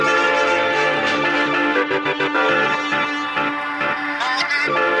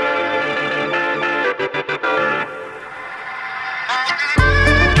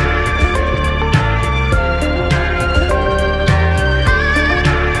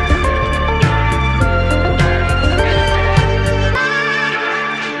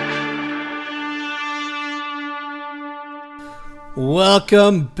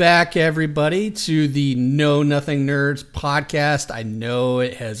Welcome back, everybody, to the Know Nothing Nerds podcast. I know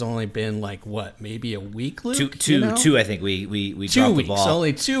it has only been maybe a week, Luke? Two. I think we 2 dropped weeks. the ball.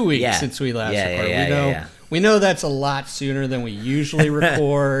 Only 2 weeks since we last recorded. We know that's a lot sooner than we usually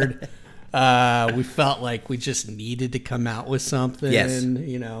record. We felt like we just needed to come out with something. Yes.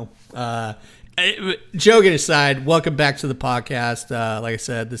 Joking aside, welcome back to the podcast. Like I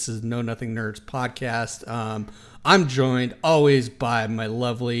said, this is Know Nothing Nerds podcast. I'm joined always by my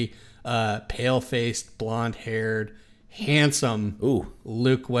lovely, pale-faced, blonde-haired, handsome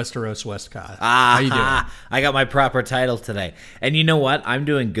Luke Westeros Westcott. How you doing? I got my proper title today. And you know what? I'm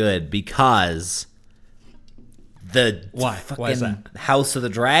doing good because Why is that? House of the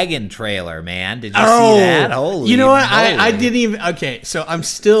Dragon trailer, man. Did you see that? Holy you know what? moly. I didn't even. Okay, so I'm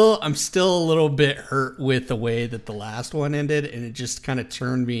still a little bit hurt with the way that the last one ended, and it just kind of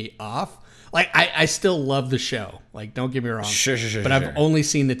turned me off. Like I still love the show. Like, don't get me wrong. Sure. But I've only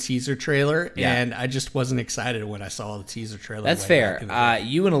seen the teaser trailer, and I just wasn't excited when I saw the teaser trailer. That's fair.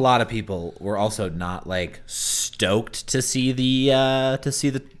 You and a lot of people were also not stoked to see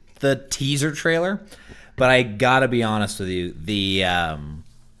the teaser trailer. But I gotta be honest with you, the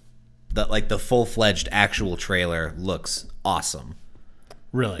full-fledged actual trailer looks awesome.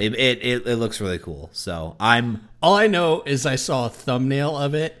 Really, it looks really cool. So all I know is I saw a thumbnail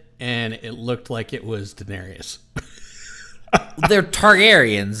of it, and it looked like it was Daenerys. They're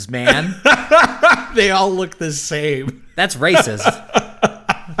Targaryens, man. They all look the same. That's racist.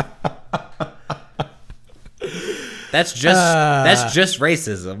 That's just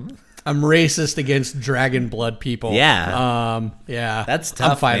racism. I'm racist against dragon blood people. Yeah. Yeah. That's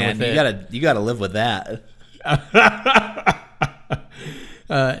tough, I'm fine man. with it. You gotta live with that.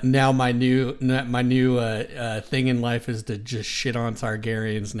 Now my new thing in life is to just shit on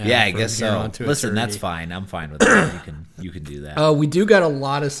Targaryens now. Yeah, I guess so. Listen, that's fine. I'm fine with that. You can do that. We do got a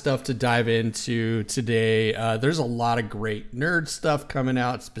lot of stuff to dive into today. There's a lot of great nerd stuff coming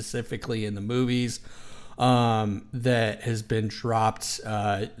out, specifically in the movies. That has been dropped.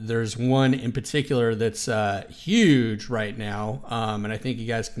 There's one in particular that's huge right now, and I think you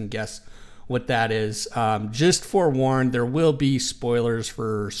guys can guess what that is. Just forewarned, there will be spoilers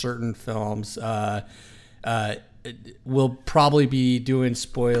for certain films. We'll probably be doing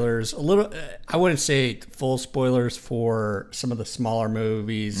spoilers a little. I wouldn't say full spoilers for some of the smaller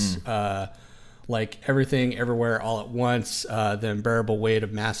movies. Like Everything Everywhere All at Once, The Unbearable Weight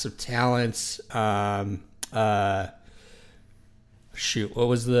of Massive Talents. What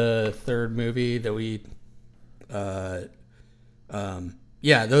was the third movie that we?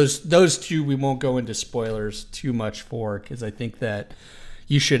 Those two we won't go into spoilers too much for, because I think that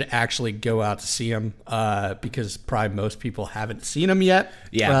you should actually go out to see them, because probably most people haven't seen them yet.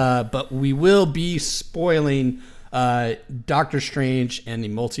 Yeah. But we will be spoiling Doctor Strange and the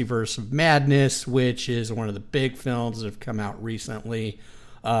Multiverse of Madness, which is one of the big films that have come out recently.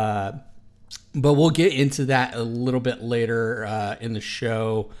 But we'll get into that a little bit later in the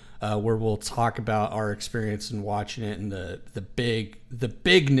show, where we'll talk about our experience in watching it and the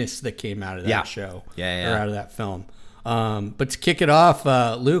bigness that came out of that show, or out of that film. But to kick it off,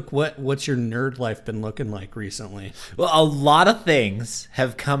 Luke, what's your nerd life been looking like recently? Well, a lot of things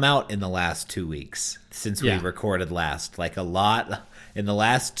have come out in the last 2 weeks since we recorded last. Like a lot in the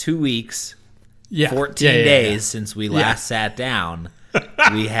last 2 weeks, 14 days since we last sat down.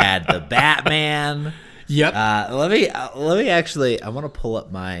 We had the Batman. Yep. Let me actually. I want to pull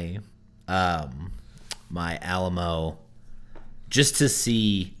up my my Alamo just to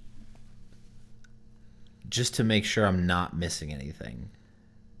make sure I'm not missing anything.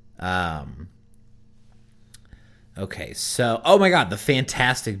 Okay, so oh my God, the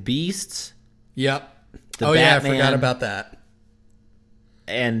Fantastic Beasts. Yep. Batman, I forgot about that.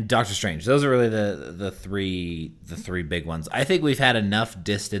 And Doctor Strange. Those are really the three big ones. I think we've had enough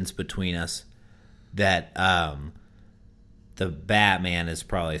distance between us that the Batman is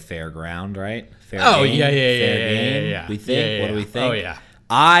probably fair ground, right? Fair game? Yeah. We think. What do we think? Oh yeah.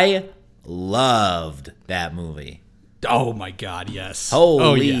 I loved that movie. Oh my God, yes.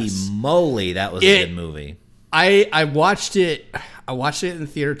 Holy moly, that was a good movie. I watched it. I watched it in the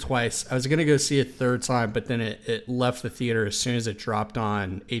theater twice. I was going to go see it a third time, but then it left the theater as soon as it dropped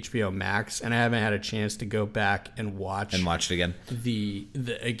on HBO Max, and I haven't had a chance to go back and watch it again. The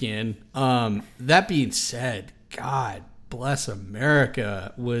again. That being said, God bless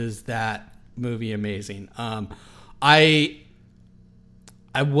America, was that movie amazing. I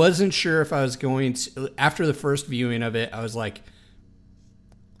wasn't sure if I was going to, after the first viewing of it, I was like,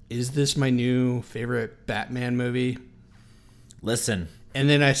 is this my new favorite Batman movie? Listen. And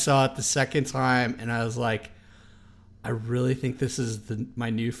then I saw it the second time, and I was like, I really think this is my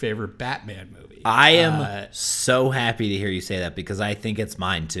new favorite Batman movie. I am so happy to hear you say that because I think it's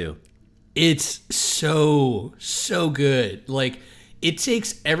mine too. It's so good. Like, it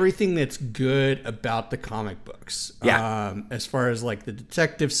takes everything that's good about the comic books. Yeah. As far as like the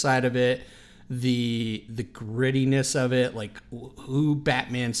detective side of it, the grittiness of it, like who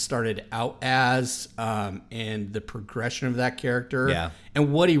Batman started out as, and the progression of that character,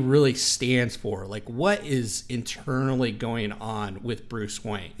 and what he really stands for, like what is internally going on with Bruce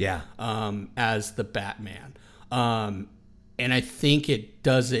Wayne, as the Batman. And I think it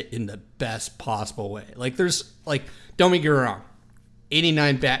does it in the best possible way. Like, there's like, don't make me wrong,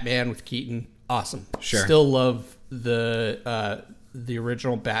 89 Batman with Keaton, awesome. Sure. Still love the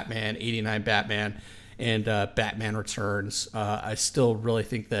original Batman, 89 Batman, and Batman Returns. I still really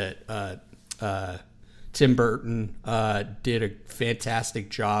think that Tim Burton did a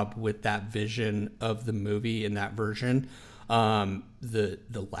fantastic job with that vision of the movie in that version.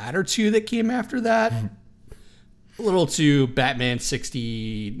 The latter two that came after that, a little too Batman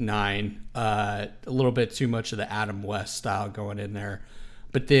 69, a little bit too much of the Adam West style going in there.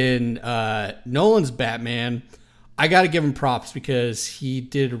 But then Nolan's Batman, I got to give him props because he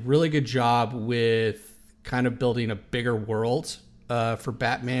did a really good job with kind of building a bigger world for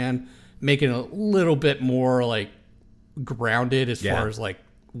Batman, making it a little bit more like grounded as far as like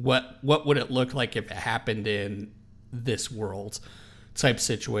what would it look like if it happened in this world type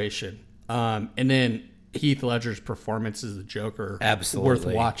situation. And then Heath Ledger's performance as the Joker,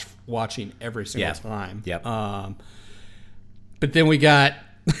 absolutely worth watching every single time. Yep. But then we got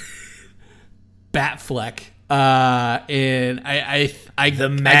Batfleck. And I the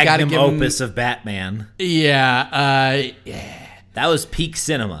magnum opus of Batman. Yeah. That was peak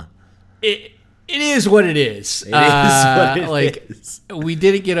cinema. It is what it is. It is what it is. We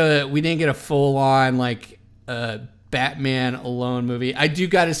didn't get a full on like Batman alone movie. I do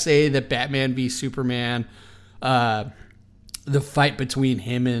got to say that Batman v Superman, the fight between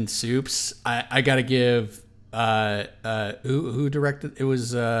him and Supes, I got to give who directed it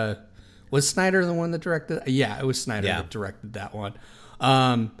was Snyder the one that directed? Yeah, it was Snyder that directed that one.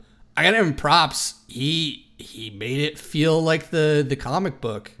 I got to give him props. He made it feel like the comic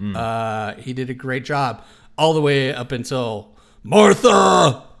book. He did a great job all the way up until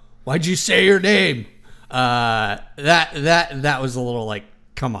Martha. Why'd you say your name? That was a little like,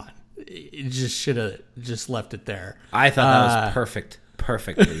 come on. It just should have just left it there. I thought that was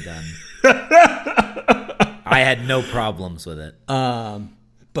perfectly done. I had no problems with it.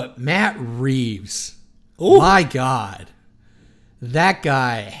 But Matt Reeves, my God, that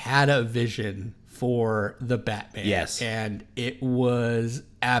guy had a vision for the Batman. Yes. And it was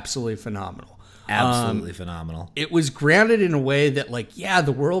absolutely phenomenal. Absolutely phenomenal. It was grounded in a way that, like,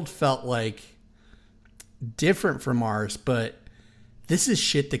 the world felt like different from ours, but this is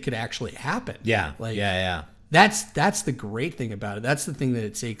shit that could actually happen. Yeah. Like, yeah. That's the great thing about it. That's the thing that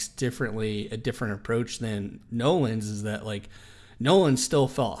it takes a different approach than Nolan's, is that, like, Nolan still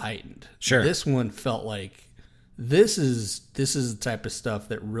felt heightened. Sure. This one felt like this is the type of stuff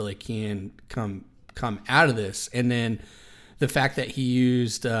that really can come out of this. And then the fact that he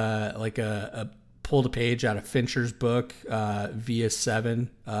used pulled a page out of Fincher's book, Via 7,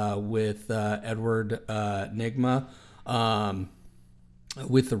 with Edward Nygma,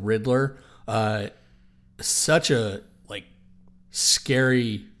 with the Riddler. Such a like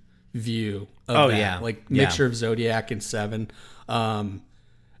scary view of that. Like mixture of Zodiac and Seven. I've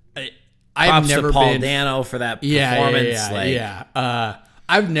never to Paul been Dano for that performance.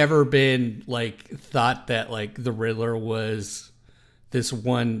 I've never been like thought that like the Riddler was this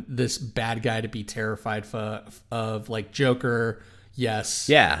bad guy to be terrified of. Like Joker, yes.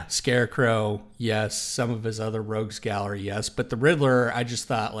 Yeah. Scarecrow, yes. Some of his other rogues gallery, yes. But the Riddler, I just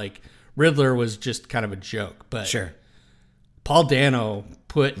thought like Riddler was just kind of a joke. But sure. Paul Dano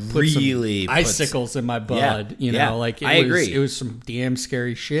put some icicles in my blood. Like I agree. It was some damn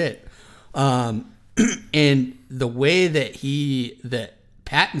scary shit. And the way that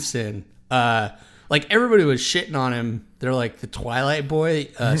Pattinson, like everybody was shitting on him. They're like, the Twilight boy,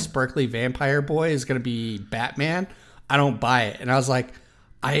 sparkly vampire boy is going to be Batman. I don't buy it. And I was like,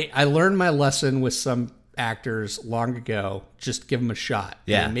 I learned my lesson with some actors long ago. Just give them a shot.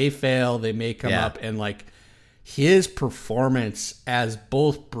 Yeah. They may fail. They may come up. And like his performance as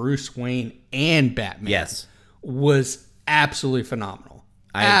both Bruce Wayne and Batman was absolutely phenomenal.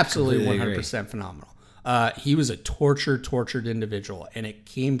 Absolutely 100% phenomenal. He was a tortured individual, and it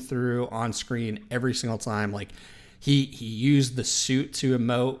came through on screen every single time. Like he used the suit to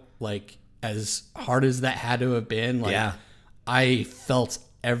emote, like as hard as that had to have been. Like I felt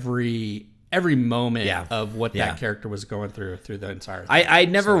every every moment of what that character was going through the entire thing. I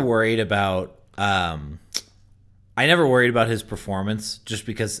never worried about his performance, just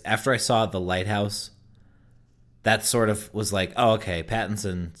because after I saw The Lighthouse, that sort of was like, oh, okay,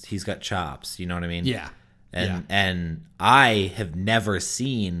 Pattinson, he's got chops. You know what I mean? Yeah. And I have never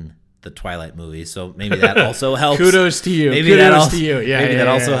seen the Twilight movies, so maybe that also helps. Kudos to you. Maybe that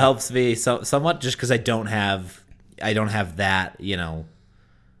also helps me somewhat, just because I don't have that, you know,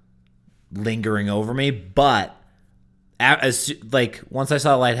 lingering over me. But once I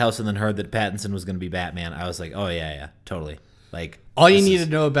saw Lighthouse and then heard that Pattinson was going to be Batman, I was like, oh yeah, totally. Like, all you need to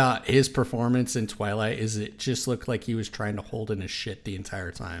know about his performance in Twilight is it just looked like he was trying to hold in his shit the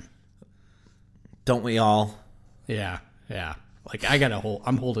entire time. Don't we all? Yeah. Like,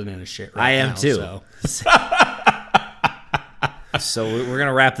 I'm holding in a shit right now. I am too. So we're going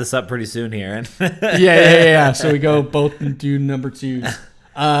to wrap this up pretty soon here. Yeah. So we go both do number 2s.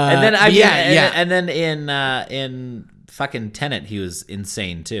 And then in fucking Tenet, he was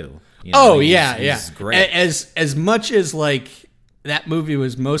insane too. You know, he's great. As much as like that movie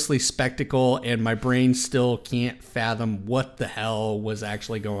was mostly spectacle, and my brain still can't fathom what the hell was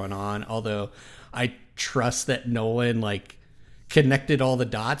actually going on. Although I trust that Nolan like connected all the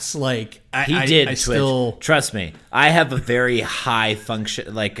dots. Like he did. I still trust me. I have a very high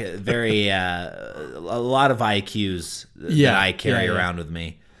function, like very a lot of IQs that I carry around with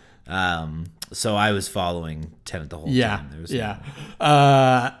me. So I was following Tenet the whole time.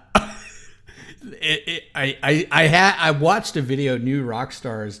 I watched a video. New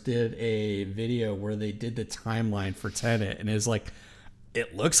Rockstars did a video where they did the timeline for Tenet, and it's like,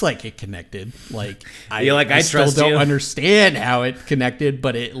 it looks like it connected. Like I still don't understand how it connected,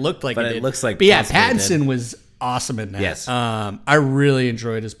 but it looked like it looks like. But yeah, Pattinson was awesome in that. Yes, I really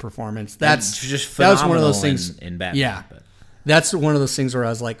enjoyed his performance. That was one of those things in Batman. Yeah, that's one of those things where I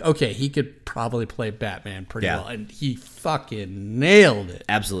was like, okay, he could probably play Batman pretty well, and he fucking nailed it.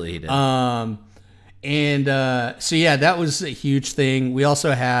 Absolutely, he did. So yeah, that was a huge thing. We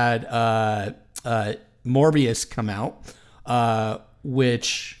also had Morbius come out.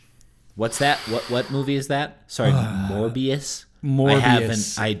 What's that? What movie is that? Sorry, Morbius.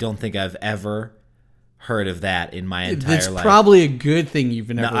 I don't think I've ever heard of that in my entire life. It's probably a good thing you've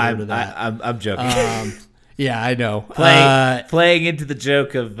never heard of that. I'm joking. Yeah, I know. Playing into the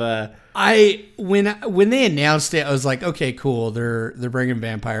joke of when they announced it, I was like, okay, cool. They're bringing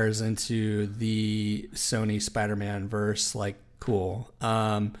vampires into the Sony Spider-Man verse. Like, cool.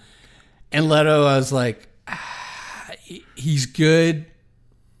 And Leto, I was like, he's good,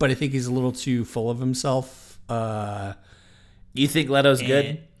 but I think he's a little too full of himself. You think Leto's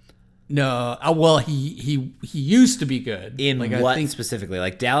good? No. Well, he used to be good. In like, what specifically?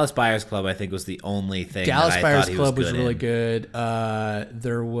 Like Dallas Buyers Club, I think was the only thing. Dallas that Buyers I Club was really in. good.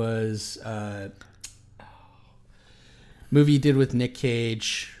 There was movie he did with Nick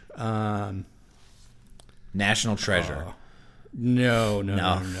Cage. National Treasure. No.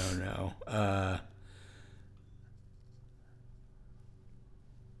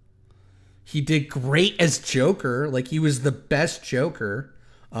 He did great as Joker. Like, he was the best Joker.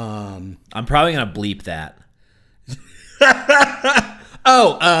 I'm probably gonna bleep that.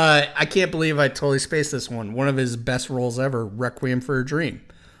 I can't believe I totally spaced this one. One of his best roles ever, Requiem for a Dream.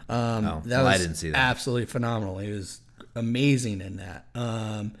 I didn't see that. Absolutely phenomenal. He was amazing in that.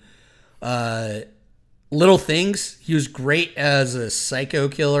 Little Things. He was great as a psycho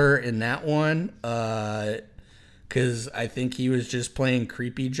killer in that one. Because I think he was just playing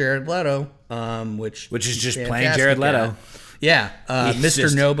creepy Jared Leto, which is just playing Jared Leto. Yeah,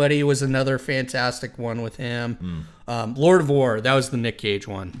 Mr. Nobody was another fantastic one with him. Lord of War, that was the Nick Cage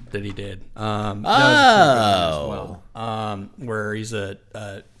one that he did. That was as well. Where he's a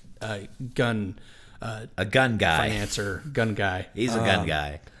gun guy, financer, gun guy. He's a gun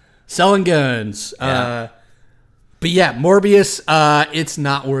guy selling guns. Yeah. But yeah, Morbius, it's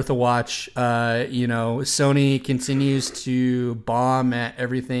not worth a watch. Sony continues to bomb at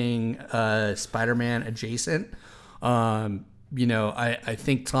everything Spider-Man adjacent. I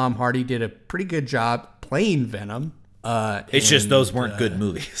think Tom Hardy did a pretty good job playing Venom. It's just those weren't good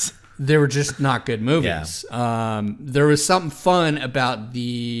movies. They were just not good movies. Yeah. There was something fun about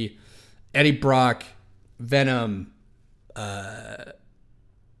the Eddie Brock Venom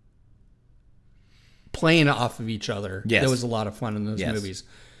playing off of each other. Yes. There was a lot of fun in those movies.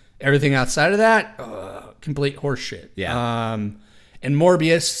 Everything outside of that, complete horseshit. Yeah. And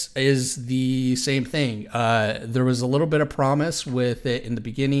Morbius is the same thing. There was a little bit of promise with it in the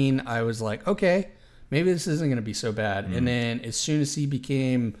beginning. I was like, okay, maybe this isn't going to be so bad. And then as soon as he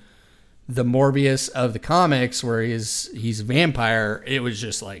became the Morbius of the comics, where he's a vampire, it was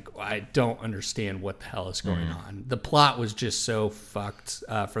just like, I don't understand what the hell is going on. The plot was just so fucked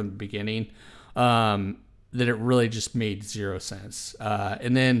from the beginning that it really just made zero sense.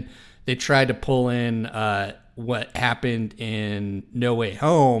 And then they tried to pull in what happened in No Way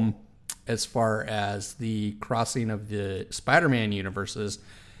Home as far as the crossing of the Spider-Man universes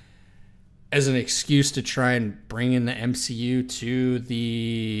as an excuse to try and bring in the MCU to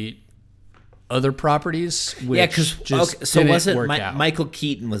the other properties, which Michael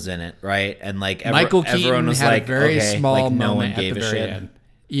Keaton was in it, right? And like Michael Keaton everyone was had like, a very okay, small like no moment one gave at the a very shit. end.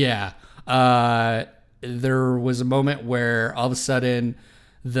 Yeah, there was a moment where all of a sudden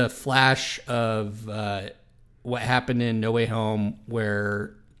the flash of what happened in No Way Home,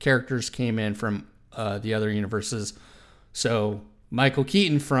 where characters came in from the other universes. So Michael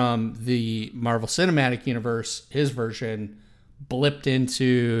Keaton from the Marvel Cinematic Universe, his version, blipped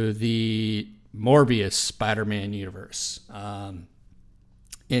into the Morbius Spider-Man universe. And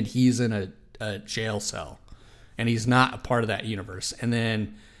he's in a jail cell. And he's not a part of that universe. And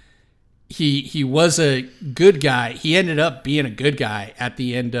then he was a good guy. He ended up being a good guy at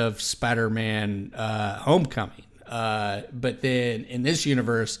the end of Spider-Man Homecoming. But then in this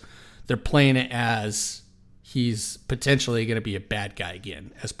universe, they're playing it as he's potentially going to be a bad guy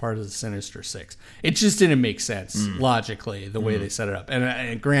again as part of the Sinister Six. It just didn't make sense logically, the way they set it up.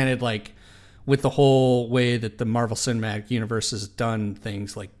 And granted, like with the whole way that the Marvel Cinematic Universe has done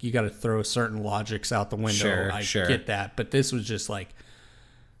things, like you got to throw certain logics out the window. I get that. But this was just like,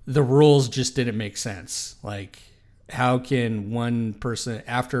 the rules just didn't make sense. Like, how can one person,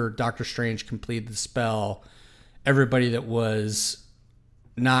 after Doctor Strange completed the spell, everybody that was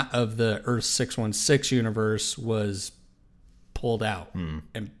not of the Earth 616 universe was pulled out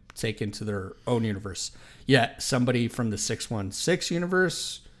and taken to their own universe. Yet somebody from the 616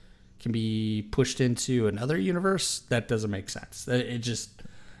 universe can be pushed into another universe? That doesn't make sense.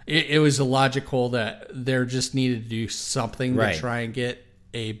 It was illogical that there just needed to do something to try and get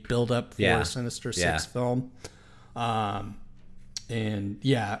a build-up for a Sinister Six film. And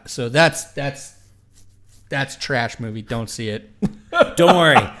yeah, so that's trash movie. Don't see it. Don't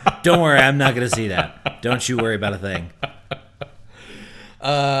worry. I'm not going to see that. Don't you worry about a thing.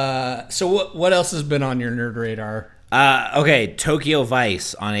 So what else has been on your nerd radar? Okay, Tokyo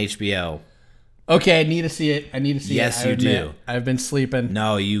Vice on HBO. Okay, I need to see it. Yes, you do. I've been sleeping.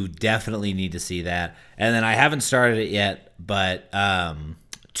 No, you definitely need to see that. And then I haven't started it yet, but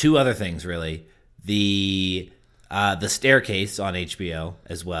two other things really. The Staircase on HBO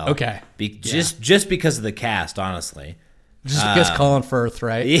as well. Okay. Just because of the cast, honestly. Just because Colin Firth,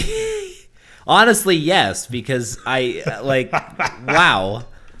 right? Honestly, yes, because I wow.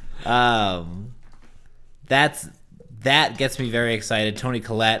 That gets me very excited. Toni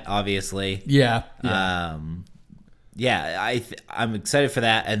Collette, obviously. Yeah. I'm excited for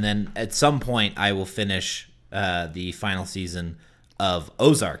that, and then at some point I will finish the final season of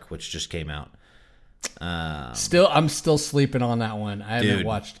Ozark, which just came out. I'm still sleeping on that one. I haven't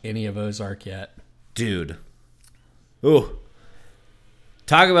watched any of Ozark yet. Dude. Ooh.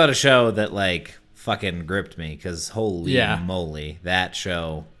 Talk about a show that like fucking gripped me, because holy moly, that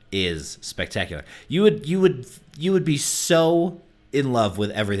show is spectacular. You would be so in love with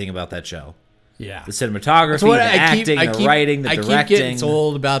everything about that show. Yeah. The cinematography, the acting, the writing, the directing. I keep getting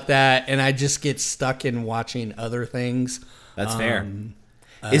told about that, and I just get stuck in watching other things. That's fair.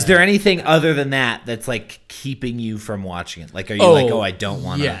 Is there anything other than that that's like keeping you from watching it? Like, are you I don't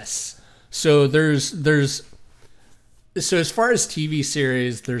want to? Yes. So so as far as TV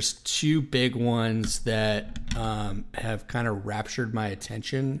series, there's two big ones that have kind of raptured my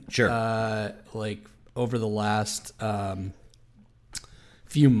attention. Sure. Like over the last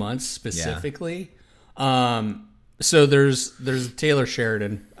few months specifically. Yeah. So there's Taylor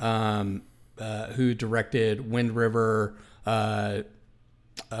Sheridan who directed Wind River. Oh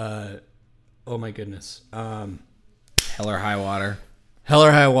my goodness. Hell or High Water. Hell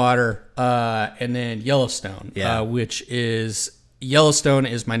or High Water, and then Yellowstone, which is Yellowstone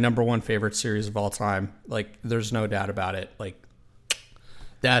is my number one favorite series of all time. Like, there's no doubt about it. Like,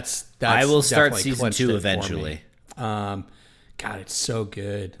 that's I will start season 2 eventually. God, it's so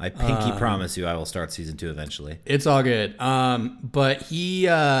good. I pinky promise you, I will start season 2 eventually. It's all good. But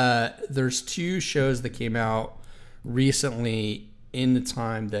there's two shows that came out recently in the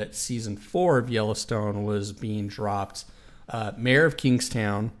time that season 4 of Yellowstone was being dropped. Mayor of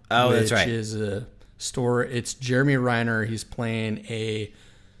Kingstown, that's right. Which is a story. It's Jeremy Renner. He's playing a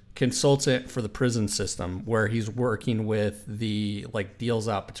consultant for the prison system, where he's working with the deals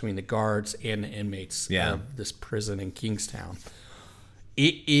out between the guards and the inmates of this prison in Kingstown.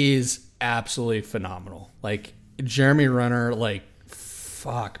 It is absolutely phenomenal. Like Jeremy Renner, like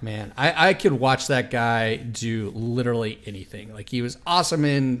fuck, man. I could watch that guy do literally anything. Like he was awesome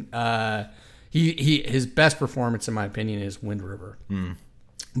in his best performance in my opinion is Wind River.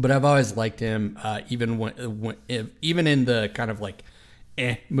 But I've always liked him even in the kind of like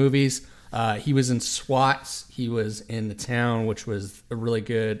movies. He was in SWAT. He was in The Town, which was a really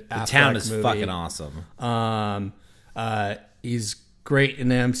good The Town is movie. Fucking awesome. He's great in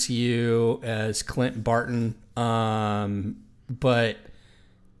the MCU as Clint Barton. But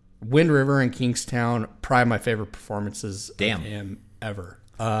Wind River and Kingstown, probably my favorite performances of him ever.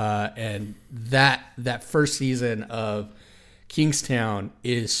 And that first season of Kingstown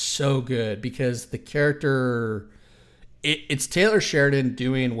is so good because the character, it's Taylor Sheridan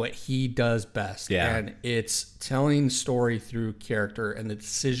doing what he does best. Yeah. And it's telling story through character and the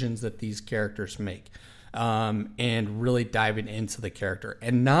decisions that these characters make. And really diving into the character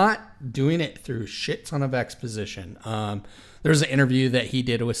and not doing it through shit ton of exposition. There's an interview that he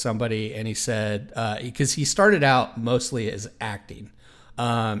did with somebody and he said, because he started out mostly as acting.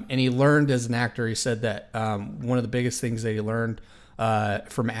 And he learned as an actor, he said that one of the biggest things that he learned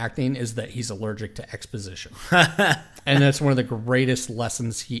from acting is that he's allergic to exposition. And that's one of the greatest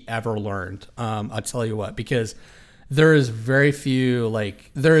lessons he ever learned. I'll tell you what, because there is very few,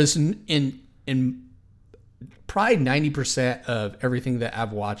 like there is in probably 90% of everything that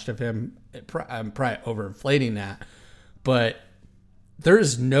I've watched of him. I'm probably overinflating that, but there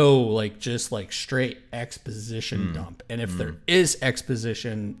is no like just like straight exposition dump. And if there is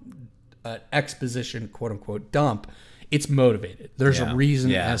exposition quote unquote dump, it's motivated. There's a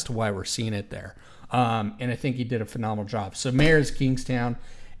reason as to why we're seeing it there. And I think he did a phenomenal job. So Mayor's Kingstown,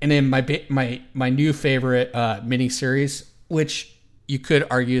 and then my new favorite miniseries, which you could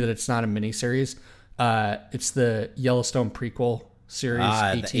argue that it's not a miniseries. It's the Yellowstone prequel series,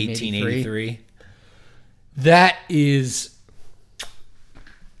 1883. That is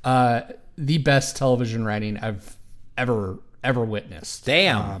the best television writing I've ever witnessed.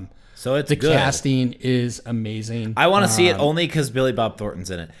 Damn. So it's the good. Casting is amazing. I want to see it only because Billy Bob Thornton's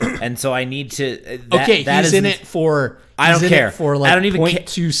in it, and so I need to. He's in it for. I don't care. For like I don't even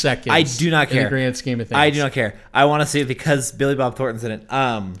 0.2 seconds. I do not care. In the grand scheme of things, I do not care. I want to see it because Billy Bob Thornton's in it.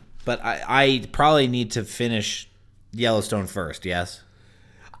 But I probably need to finish Yellowstone first. Yes.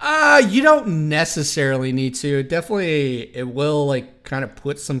 You don't necessarily need to. Definitely, it will like kind of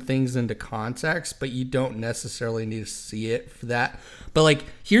put some things into context, but you don't necessarily need to see it for that. But like,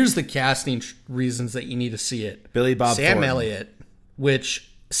 here's the casting reasons that you need to see it. Billy Bob Sam Thornton. Elliott,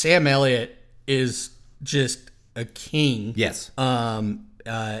 which Sam Elliott is just a king. Yes. When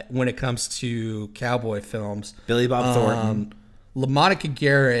it comes to cowboy films, Billy Bob Thornton, LaMonica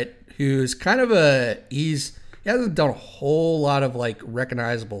Garrett, who's kind of he hasn't done a whole lot of like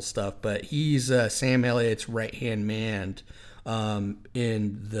recognizable stuff, but he's Sam Elliott's right hand man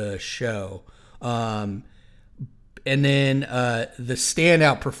in the show. And then the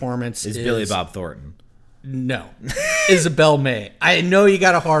standout performance is Billy Bob Thornton. No, Isabel May. I know you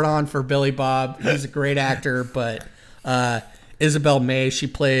got a hard on for Billy Bob. He's a great actor, but Isabel May, she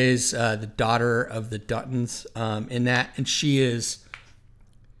plays the daughter of the Duttons in that, and she's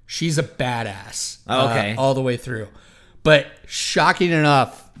a badass. Okay, all the way through. But shocking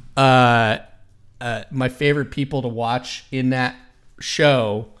enough, my favorite people to watch in that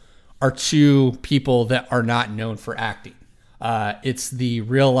show are two people that are not known for acting. It's the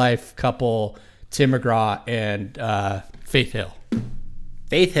real life couple Tim McGraw and Faith Hill.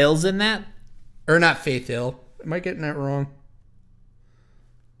 Faith Hill's in that? Or not Faith Hill. Am I getting that wrong?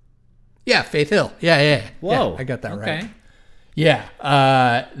 Yeah, Faith Hill. Yeah. Whoa. Yeah, I got that okay. right.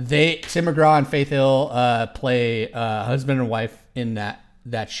 Yeah. Tim McGraw and Faith Hill play husband and wife in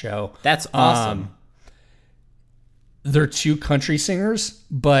that show. That's awesome. They're two country singers,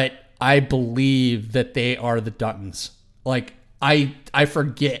 but I believe that they are the Duttons. Like, I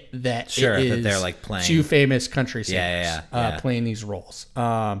forget that it is that they're like playing two famous country singers playing these roles.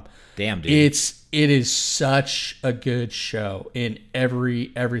 Damn, dude. It is such a good show in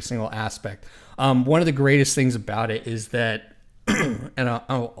every single aspect. One of the greatest things about it is that, and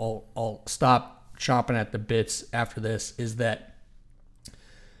I'll stop chomping at the bits after this, is that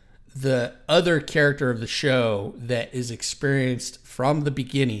the other character of the show that is experienced from the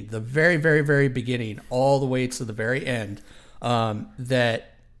beginning, the very, very, very beginning, all the way to the very end,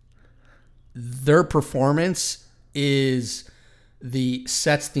 that their performance sets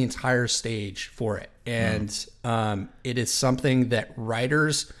the entire stage for it. And it is something that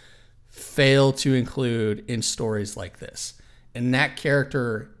writers fail to include in stories like this. And that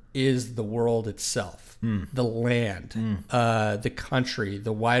character is the world itself, the land, the country,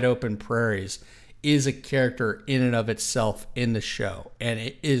 the wide open prairies is a character in and of itself in the show. And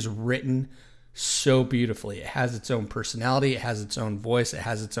it is written so beautifully. It has its own personality. It has its own voice. It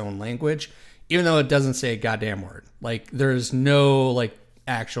has its own language, even though it doesn't say a goddamn word. Like, there's no like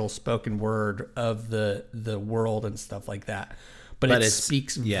actual spoken word of the world and stuff like that. But it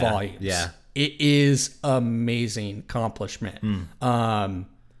speaks volumes. Yeah. It is amazing accomplishment.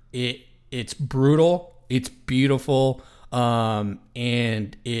 It's brutal. It's beautiful.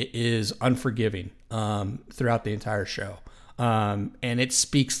 And it is unforgiving throughout the entire show. And it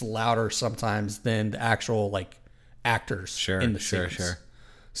speaks louder sometimes than the actual like actors in the scenes. Sure.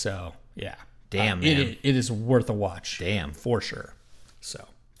 So yeah, damn, man. It is worth a watch. Damn, for sure. So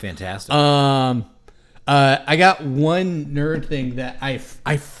fantastic. I got one nerd thing that I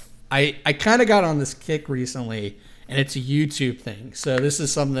kind of got on this kick recently, and it's a YouTube thing. So this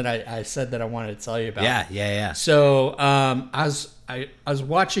is something that I said that I wanted to tell you about. Yeah. So I was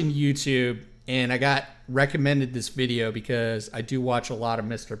watching YouTube, and I got recommended this video because I do watch a lot of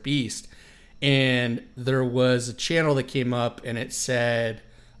Mr. Beast, and there was a channel that came up, and it said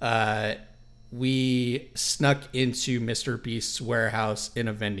we snuck into Mr. Beast's warehouse in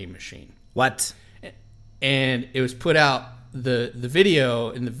a vending machine. What? And it was put out, the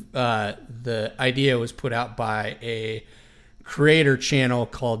video and the idea was put out by a creator channel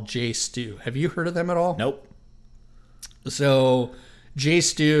called J Stu. Have you heard of them at all? Nope. So J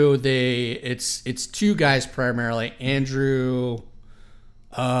Stu, it's two guys primarily. Andrew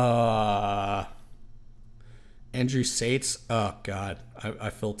Sates. Oh God, I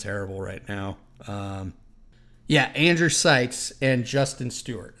feel terrible right now. Andrew Seitz and Justin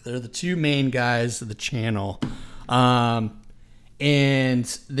Stewart. They're the two main guys of the channel.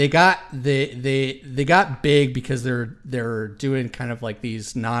 And they got big because they're doing kind of like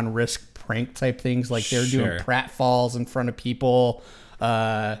these non-risk prank type things. Like they're doing pratfalls in front of people,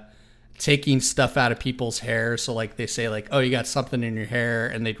 taking stuff out of people's hair. So like they say like, oh, you got something in your hair,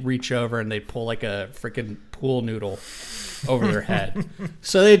 and they'd reach over and they'd pull like a freaking pool noodle over their head.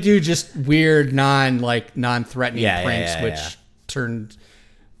 So they do just weird non-threatening pranks, which turned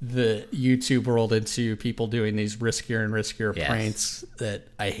the YouTube world into people doing these riskier and riskier pranks that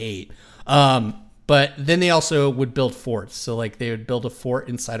I hate. But then they also would build forts. So like they would build a fort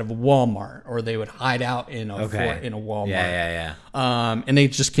inside of a Walmart, or they would hide out in a fort in a Walmart. Yeah. And they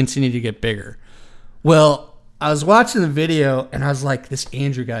just continue to get bigger. Well, I was watching the video and I was like, this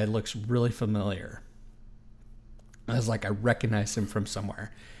Andrew guy looks really familiar. I was like, I recognize him from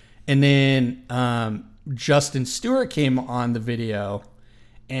somewhere. And then Justin Stewart came on the video,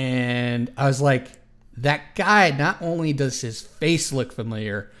 and I was like, that guy, not only does his face look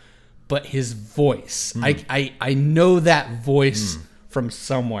familiar, but his voice. I know that voice from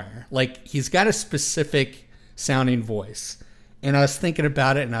somewhere. Like, he's got a specific sounding voice. And I was thinking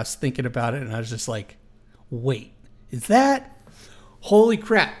about it, and I was just like, wait, is that? Holy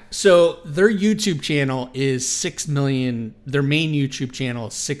crap. So their YouTube channel is 6 million. Their main YouTube channel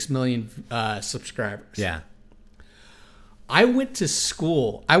is 6 million subscribers. Yeah. I went to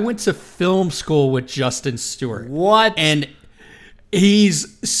school. I went to film school with Justin Stewart. What? And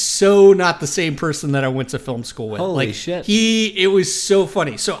he's so not the same person that I went to film school with. Holy shit. It was so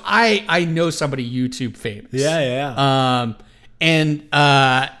funny. So I know somebody YouTube famous. Yeah. And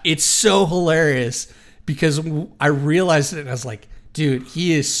it's so hilarious because I realized it and I was like, dude,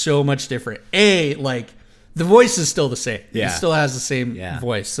 he is so much different. Like, the voice is still the same. Yeah. He still has the same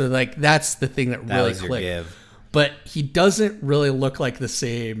voice. So, like, that's the thing that really clicked. But he doesn't really look like the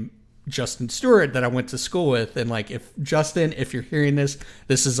same Justin Stewart that I went to school with. And, like, if you're hearing this,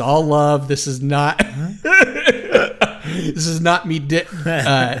 this is all love. This is not this is not me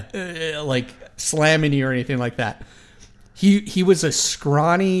like slamming you or anything like that. He was a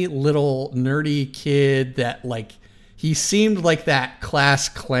scrawny little nerdy kid that, like, he seemed like that class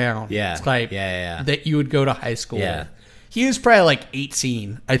clown type that you would go to high school with. He was probably like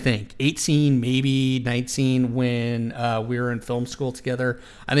 18, I think. 18, maybe 19 when we were in film school together.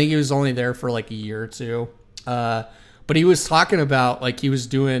 I think he was only there for like a year or two. But he was talking about, like, he was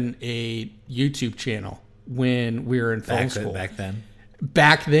doing a YouTube channel when we were in film school.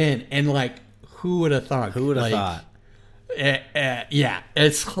 Back then. And, like, who would have thought? Yeah,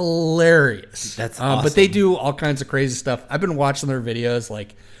 it's hilarious. That's awesome. But they do all kinds of crazy stuff. I've been watching their videos.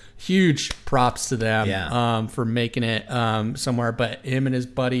 Like, huge props to them for making it somewhere. But him and his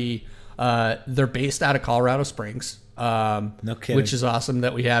buddy, they're based out of Colorado Springs. No kidding. Which is awesome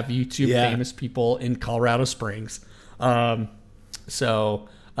that we have YouTube famous people in Colorado Springs. So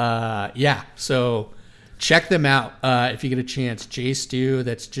check them out if you get a chance. JStu,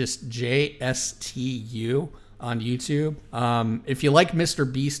 that's just JSTU on YouTube. If you like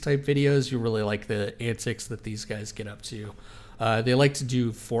Mr. Beast type videos, you really like the antics that these guys get up to. They like to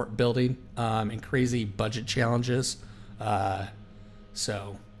do fort building and crazy budget challenges.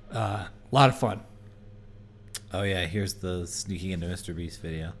 So a lot of fun. Oh, yeah. Here's the sneaking into Mr. Beast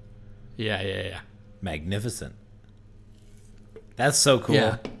video. Yeah. Magnificent. That's so cool.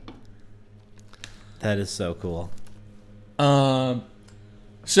 Yeah. That is so cool. So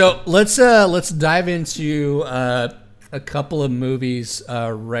let's dive into a couple of movies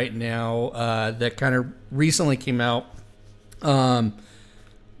right now that kind of recently came out.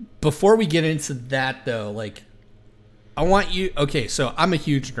 Before we get into that, though, like, I want you... Okay, so I'm a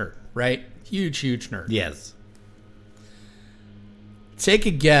huge nerd, right? Huge nerd. Yes. Take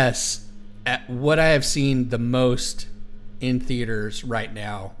a guess at what I have seen the most in theaters right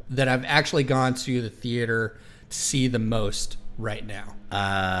now, that I've actually gone to the theater to see the most right now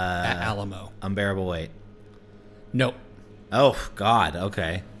at Alamo. Unbearable Weight. Nope. Oh, God.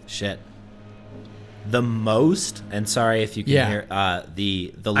 Okay. Shit. The most, and sorry if you can hear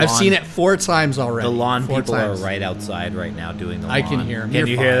the lawn. I've seen it 4 times already. The lawn people are right outside right now doing the lawn. I can hear them. Can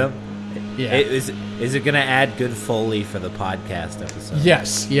you hear them? Yeah. Is it going to add good Foley for the podcast episode?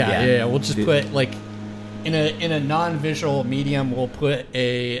 Yes. Yeah. We'll just put, like, in a non-visual medium, we'll put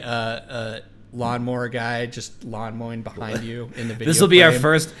a lawnmower guy just lawn mowing behind you in the video. This will be our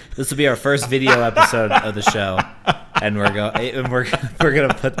first video episode of the show, and we're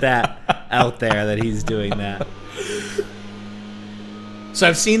gonna put that out there that he's doing that. So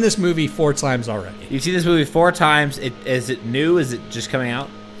I've seen this movie 4 times already. You've seen this movie 4 times. Is it new? Is it just coming out?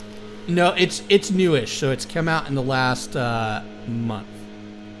 No, it's newish. So it's come out in the last month,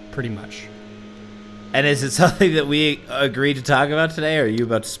 pretty much. And is it something that we agreed to talk about today, or are you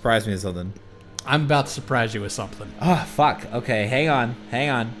about to surprise me with something? I'm about to surprise you with something. Oh, fuck. Okay, hang on.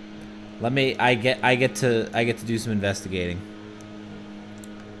 I get to do some investigating.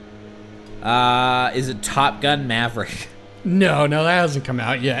 Is it Top Gun Maverick? No, that hasn't come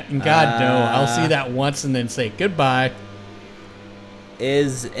out yet. And God, no. I'll see that once and then say goodbye.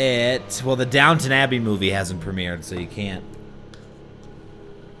 Is it... Well, the Downton Abbey movie hasn't premiered, so you can't.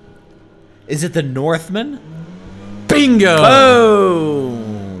 Is it The Northman? Bingo!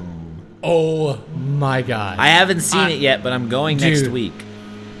 Boom! Oh, my God. I haven't seen it yet, but I'm going next week.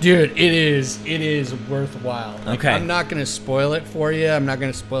 Dude, it is worthwhile. Like, okay. I'm not going to spoil it for you. I'm not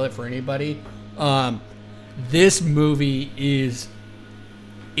going to spoil it for anybody. This movie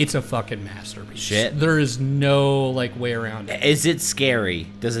it's a fucking masterpiece. Shit. There is no, like, way around it. Is it scary?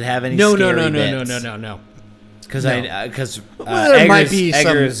 Does it have any scary bits? No. Because there might be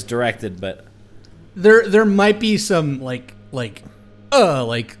Eggers directed, but there might be some like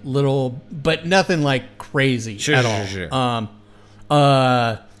little, but nothing like crazy at all. Sure.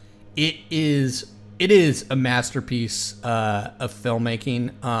 It is a masterpiece of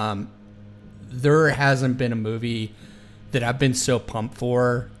filmmaking. There hasn't been a movie that I've been so pumped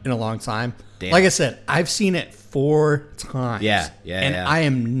for in a long time. Damn. Like I said, I've seen it 4 times. And I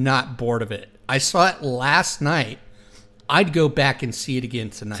am not bored of it. I saw it last night. I'd go back and see it again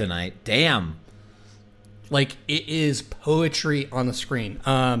tonight. Damn. Like, it is poetry on the screen.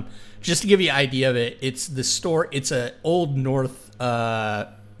 Just to give you an idea of it, it's the story. It's an old Norse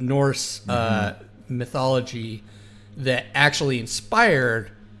mythology that actually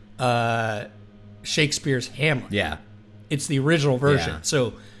inspired Shakespeare's Hamlet. Yeah. It's the original version. Yeah.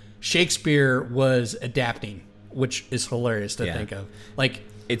 So Shakespeare was adapting, which is hilarious to think of. Like,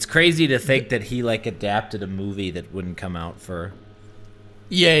 it's crazy to think that he like adapted a movie that wouldn't come out for.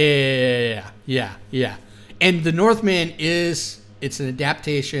 Yeah. And The Northman it's an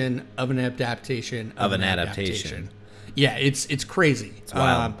adaptation of an adaptation of an adaptation. Yeah, it's crazy. It's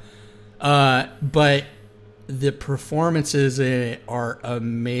wild. But the performances in it are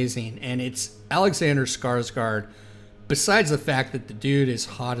amazing, and it's Alexander Skarsgård. Besides the fact that the dude is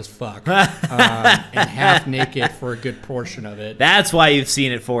hot as fuck and half naked for a good portion of it. That's why you've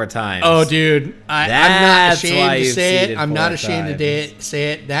seen it 4 times. Oh, dude. I'm not ashamed to say it. I'm not times. ashamed to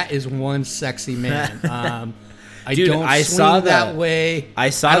say it. That is one sexy man. I Dude, don't I swing saw that way. I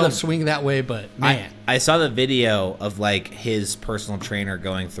don't swing that way, but man. I saw the video of like his personal trainer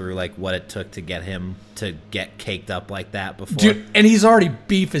going through like what it took to get him to get caked up like that before. Dude, and he's already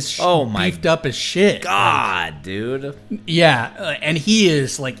beefed up as shit. God, like, dude. Yeah, and he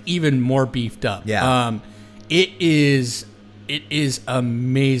is like even more beefed up. Yeah. It is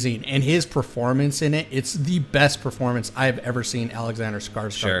amazing, and his performance in it's the best performance I've ever seen Alexander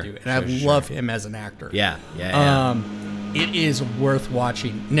Skarsgård do, and I love him as an actor. Yeah. it is worth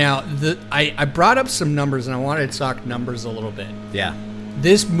watching. Now, I brought up some numbers, and I wanted to talk numbers a little bit. Yeah.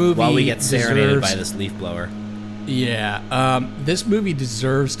 This movie while we get serenaded by this leaf blower. Yeah. This movie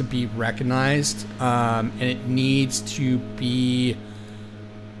deserves to be recognized, and it needs to be...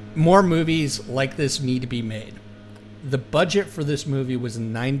 More movies like this need to be made. The budget for this movie was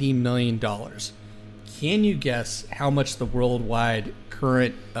 $90 million. Can you guess how much the worldwide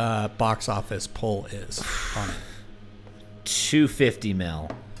current box office poll is on it? 250 mil.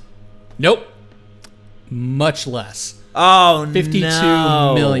 Nope. Much less. Oh, 52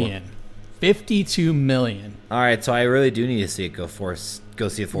 no. million. 52 million. All right, so I really do need to see it go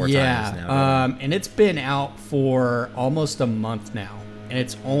see it four times now. And it's been out for almost a month now, and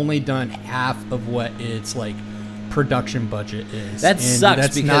it's only done half of what its like production budget is. That sucks.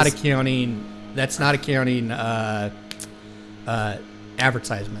 That's because not accounting. That's not accounting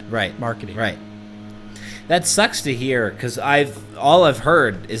advertisement, right? Marketing, right? That sucks to hear because all I've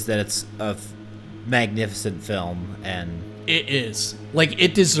heard is that it's a magnificent film, and it is like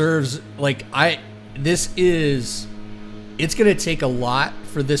it deserves it's gonna take a lot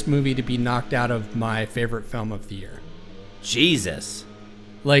for this movie to be knocked out of my favorite film of the year. Jesus.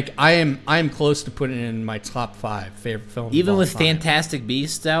 Like I am close to putting it in my top 5 favorite films. Even with Fantastic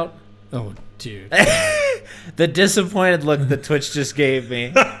Beasts out? Oh, dude. The disappointed look that Twitch just gave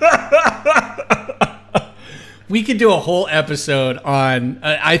me. We could do a whole episode on.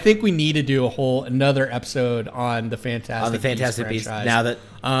 I think we need to do another episode on the Fantastic Beasts now that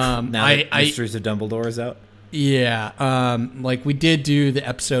Mysteries of Dumbledore is out. Yeah, like we did do the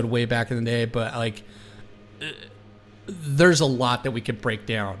episode way back in the day, but like, there's a lot that we could break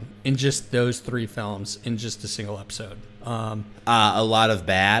down in just those 3 films in just a single episode. A lot of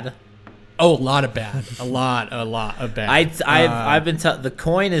bad. Oh, a lot of bad. A lot of bad. I've been the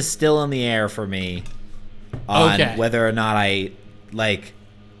coin is still in the air for me on whether or not I like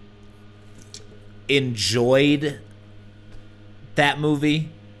enjoyed that movie.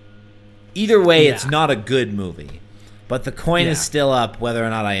 Either way, it's not a good movie, but the coin is still up whether or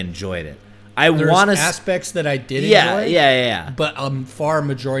not I enjoyed it. There's aspects that I did enjoy. Yeah. But far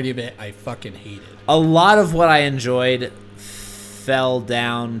majority of it I fucking hated. A lot of what I enjoyed fell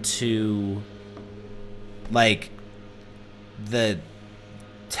down to like the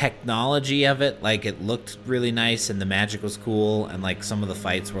technology of it. Like it looked really nice and the magic was cool and like some of the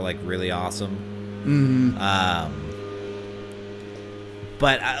fights were like really awesome. Mm-hmm.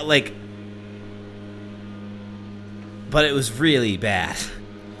 But it was really bad.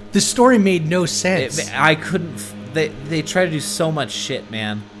 The story made no sense. I couldn't. They try to do so much shit,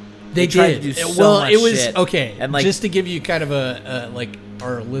 man. They try did. To do so much shit. Okay. And like, just to give you kind of a like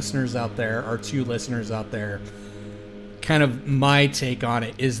our listeners out there, our 2 listeners out there, kind of my take on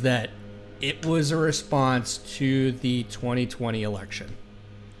it is that it was a response to the 2020 election.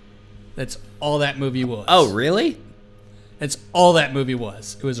 That's all that movie was. Oh, really? That's all that movie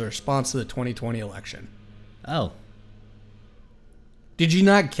was. It was a response to the 2020 election. Oh. Did you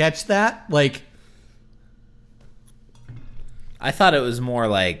not catch that? Like, I thought it was more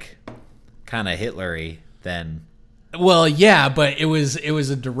like kind of Hitler-y than. Well, yeah, but it was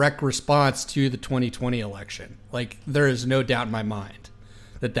a direct response to the 2020 election. Like, there is no doubt in my mind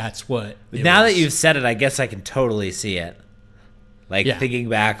that that's what. Now that you've said it, I guess I can totally see it. Like thinking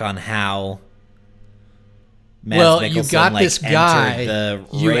back on how. You got this guy.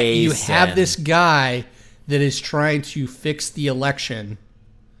 You have this guy that is trying to fix the election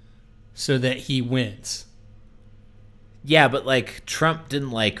so that he wins. Yeah, but like Trump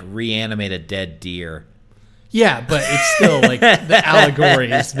didn't like reanimate a dead deer. Yeah, but it's still like the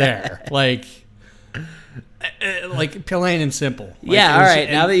allegory is there. Like plain and simple. Like, yeah, all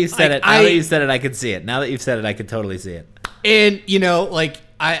right. Now that you said it, I can see it. Now that you've said it, I can totally see it. And like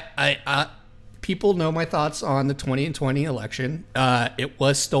I people know my thoughts on the 2020 election. It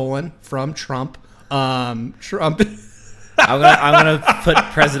was stolen from Trump. Trump. I'm gonna put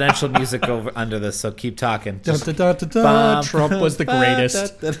presidential music under this, so keep talking. Trump was the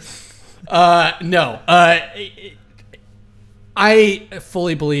greatest. No. I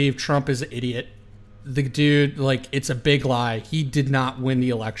fully believe Trump is an idiot. The dude, like, it's a big lie. He did not win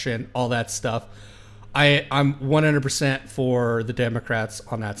the election. All that stuff. I'm 100% for the Democrats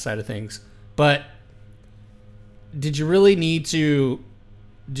on that side of things. But did you really need to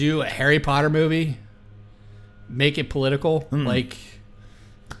do a Harry Potter movie? Make it political? Like,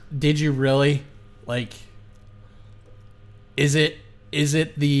 did you really? Like, is it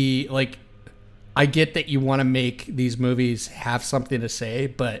the, like, I get that you want to make these movies have something to say,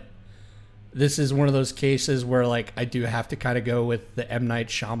 but this is one of those cases where, like, I do have to kind of go with the M. Night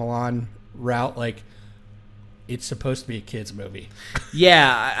Shyamalan route. Like, it's supposed to be a kids movie.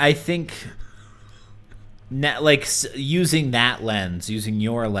 Yeah, I think like using that lens, using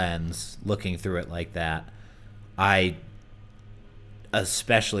your lens, looking through it like that, I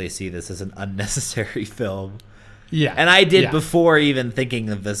especially see this as an unnecessary film. Yeah. And I did before even thinking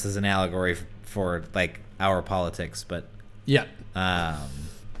of this as an allegory for like our politics, but yeah. I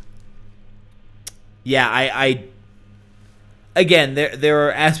again, there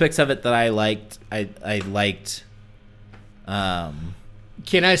are aspects of it that I liked. I liked.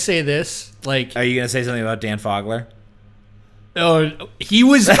 Can I say this? Like, are you gonna say something about Dan Fogler? Oh, he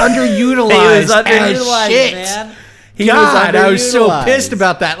was underutilized. He was underutilized, as shit. Man. God, I was so pissed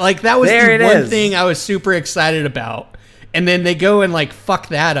about that. Like, that was the one thing I was super excited about. And then they go and, like, fuck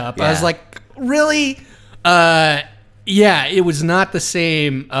that up. Yeah. I was like, really? Yeah, it was not the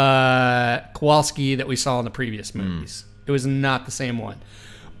same Kowalski that we saw in the previous movies. It was not the same one.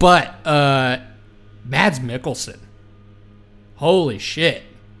 But Mads Mikkelsen. Holy shit.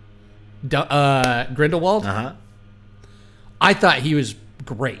 Grindelwald? Uh-huh. I thought he was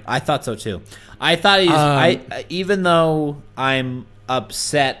great. I thought so too. I thought he was, even though I'm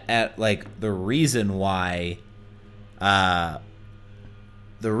upset at like the reason why we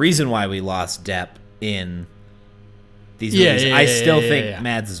lost Depp in these movies, I still think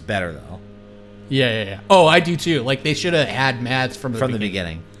Mads is better though. Yeah. Oh, I do too. Like, they should have had Mads from the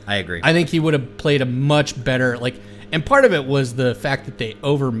beginning. I agree. I think he would have played a much better, like, and part of it was the fact that they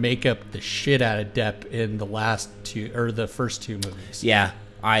over makeup the shit out of Depp in the first two movies. Yeah,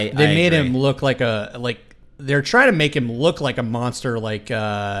 they made him look like they're trying to make him look like a monster, like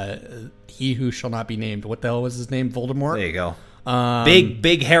He Who Shall Not Be Named. What the hell was his name? Voldemort. There you go.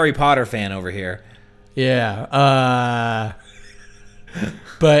 Big Harry Potter fan over here. Yeah.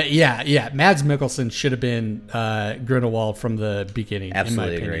 But yeah, Mads Mikkelsen should have been Grindelwald from the beginning.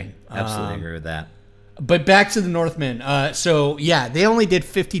 Absolutely in my agree. opinion. Absolutely agree with that. But back to the Northmen. So yeah, they only did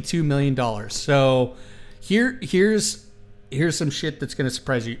 $52 million. So here's some shit that's going to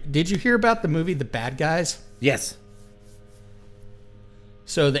surprise you. Did you hear about the movie The Bad Guys? Yes.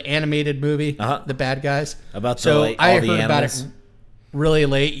 So the animated movie, The Bad Guys. About I heard about it really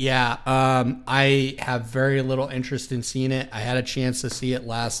late. Yeah. I have very little interest in seeing it. I had a chance to see it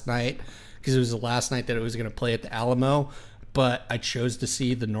last night because it was the last night that it was going to play at the Alamo. But I chose to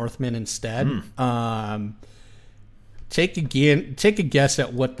see The Northman instead. Take a guess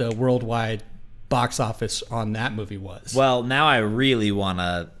at what the worldwide box office on that movie was. Well, now I really want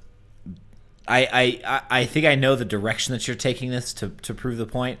to. I think I know the direction that you're taking this to prove the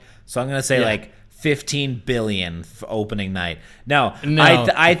point. So I'm going to say like 15 billion for opening night. No.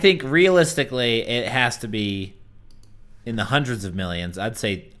 I think realistically it has to be in the hundreds of millions. I'd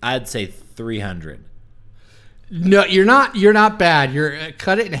say 300. No, you're not bad. You're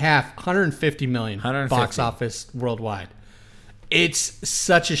cut it in half. 150 million 150. Box office worldwide. It's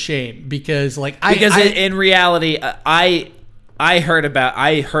such a shame because in reality, I heard about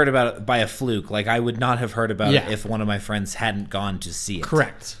it by a fluke. Like, I would not have heard about it if one of my friends hadn't gone to see it.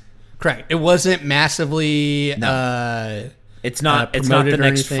 Correct. It wasn't massively. No. It's not. It's not the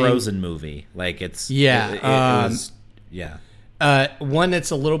next Frozen movie. Like, it's. Yeah. It was. Yeah. One that's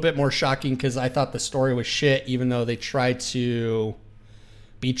a little bit more shocking because I thought the story was shit, even though they tried to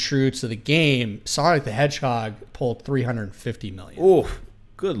be true to the game. Sonic the Hedgehog pulled $350 million. Oh,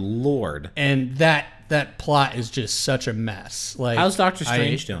 good lord! And that plot is just such a mess. Like, how's Doctor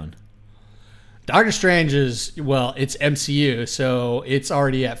Strange doing? Doctor Strange is, well, it's MCU, so it's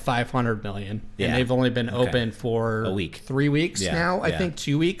already at $500 million, and they've only been open for a week, 3 weeks now. I think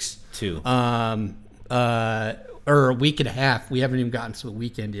 2 weeks. Or a week and a half. We haven't even gotten to the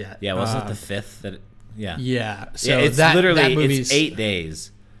weekend yet. Yeah, wasn't it the 5th? That yeah. So it's literally it's 8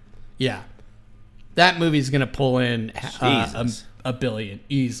 days. Yeah, that movie's gonna pull in a billion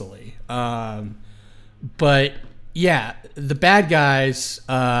easily. But yeah, The Bad Guys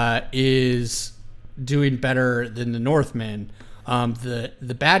is doing better than The Northman.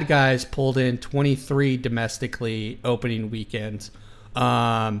 The Bad Guys pulled in 23 domestically opening weekends.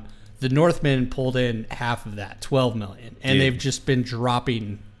 The Northman pulled in half of that, 12 million, and they've just been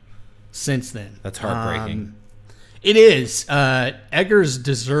dropping since then. That's heartbreaking. It is. Eggers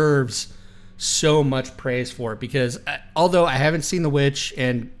deserves so much praise for it because although I haven't seen The Witch,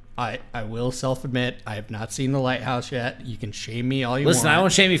 and I will self-admit I have not seen The Lighthouse yet. You can shame me all you want. Listen, I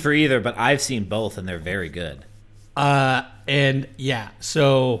won't shame you for either, but I've seen both, and they're very good. And yeah,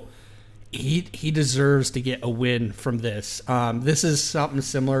 so he deserves to get a win from this. This is something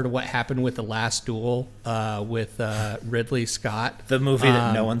similar to what happened with The Last Duel with Ridley Scott. The movie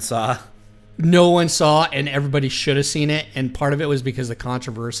that no one saw. no one saw, and everybody should have seen it. And part of it was because the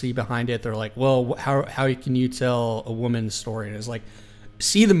controversy behind it. They're like, well, how can you tell a woman's story? And it's like,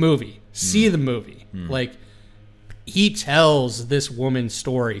 see the movie. See the movie. Like, he tells this woman's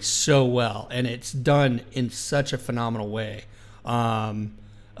story so well, and it's done in such a phenomenal way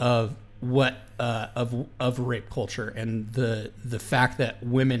of what of rape culture and the fact that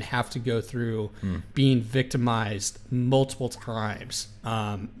women have to go through being victimized multiple times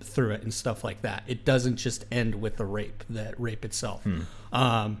through it and stuff like that. It doesn't just end with the rape itself.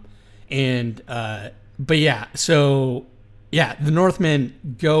 But yeah, so yeah, The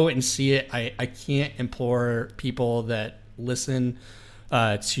Northman, go and see it. I can't implore people that listen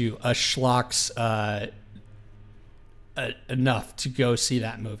to us schlocks enough to go see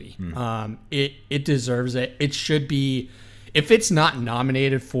that movie. It deserves it. It should be. If it's not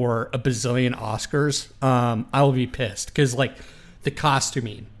nominated for a bazillion Oscars, I will be pissed, because like the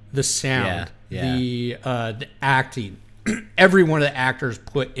costuming, the sound, the acting, every one of the actors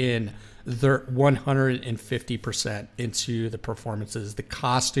put in their 150% into the performances. The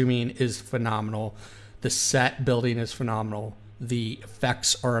costuming is phenomenal. The set building is phenomenal. The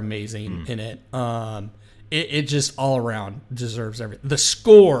effects are amazing in it. It just all around deserves everything. The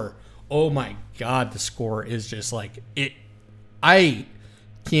score, oh my God, the score is just like it. I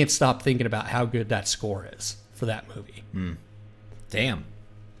can't stop thinking about how good that score is for that movie. Damn.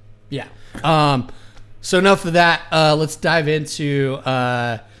 Yeah. So enough of that. Let's dive into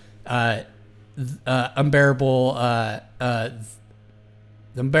Unbearable.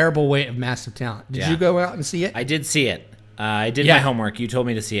 The Unbearable Weight of Massive Talent. Did you go out and see it? I did see it. I did my homework. You told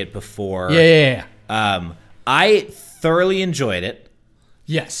me to see it before. Yeah. I thoroughly enjoyed it.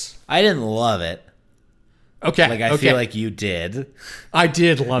 Yes. I didn't love it. Okay. Like, I feel like you did. I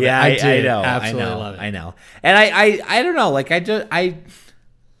did love it. I did. I know. Absolutely love it. I know. And I don't know. Like,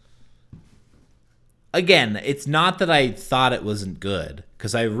 again, it's not that I thought it wasn't good,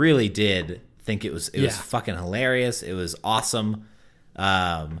 because I really did think it was fucking hilarious. It was awesome.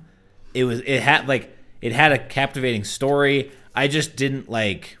 It had a captivating story. I just didn't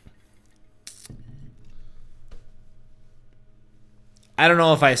like. I don't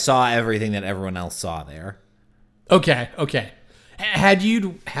know if I saw everything that everyone else saw there. Okay. Had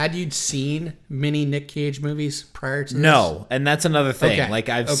you seen many Nick Cage movies prior to this? No, and that's another thing. Okay. Like,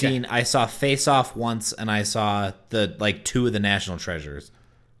 I saw Face Off once, and I saw two of the National Treasures.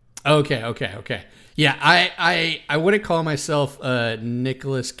 Okay. Yeah, I wouldn't call myself a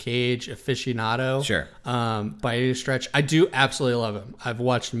Nicolas Cage aficionado. Sure. By any stretch. I do absolutely love him. I've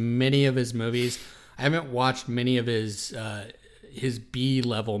watched many of his movies. I haven't watched many of his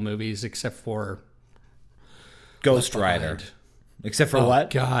B-level movies, except for Ghost Rider. Except for what?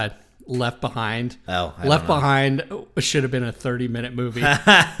 God, Left Behind. Oh, Left Behind should have been a 30-minute movie.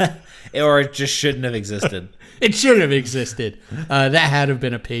 Or it just shouldn't have existed. It shouldn't have existed. That had to have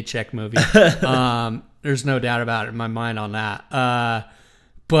been a paycheck movie. There's no doubt about it in my mind on that.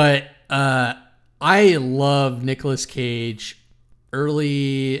 But I love Nicolas Cage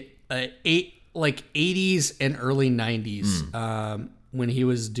early 80s and early 90s when he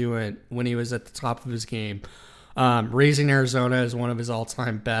was at the top of his game. Raising Arizona is one of his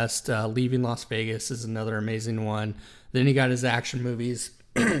all-time best. Leaving Las Vegas is another amazing one. Then he got his action movies.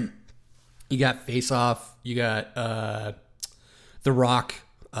 You got Face Off. You got The Rock.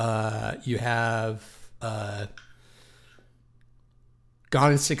 You have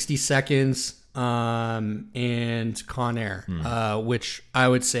Gone in 60 Seconds and Con Air, which I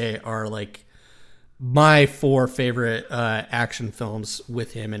would say are like my 4 favorite action films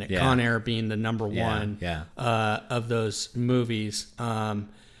with him in it. Con Air being the number one of those movies. And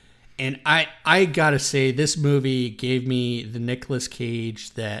I gotta say, this movie gave me the Nicolas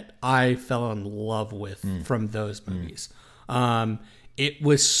Cage that I fell in love with from those movies. It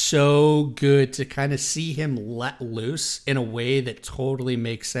was so good to kind of see him let loose in a way that totally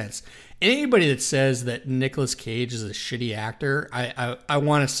makes sense. Anybody that says that Nicolas Cage is a shitty actor, I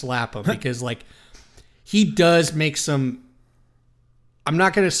want to slap him, because like, he does make some, I'm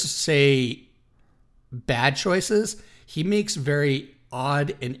not going to say bad choices. He makes very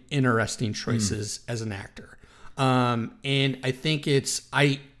odd and interesting choices as an actor. And I think it's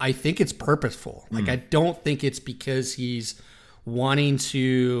purposeful. Like, I don't think it's because he's wanting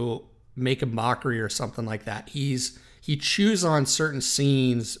to make a mockery or something like that. He chews on certain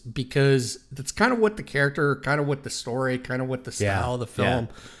scenes because that's kind of what the character, kind of what the story, kind of what the style of the film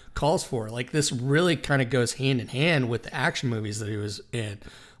calls for. Like, this really kind of goes hand in hand with the action movies that he was in.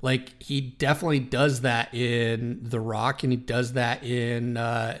 Like, he definitely does that in The Rock, and he does that in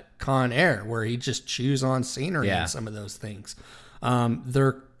Con Air, where he just chews on scenery and some of those things.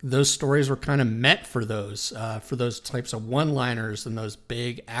 They're those stories were kind of meant for those types of one-liners and those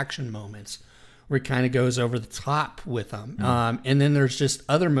big action moments where he kind of goes over the top with them. And then there's just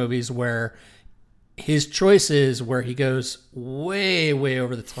other movies where his choices, where he goes way, way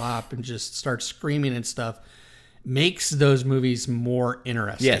over the top and just starts screaming and stuff, makes those movies more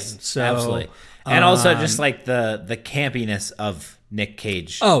interesting. Yes, so, absolutely. And also just like the campiness of Nick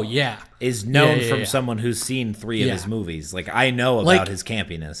Cage. Oh, yeah. Is known from someone who's seen 3 of his movies. Like, I know about his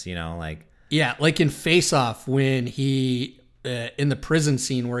campiness, you know, like. Yeah, like in Face Off, when he, in the prison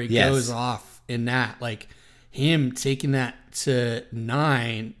scene where he goes off in that, like him taking that to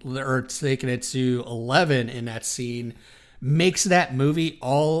 9 or taking it to 11 in that scene makes that movie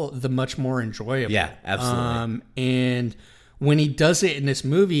all the much more enjoyable. Yeah, absolutely. And when he does it in this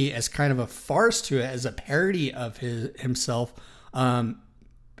movie as kind of a farce to it, as a parody of himself,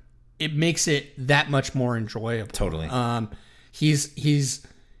 it makes it that much more enjoyable. Totally.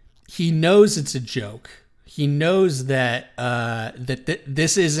 He knows it's a joke. He knows that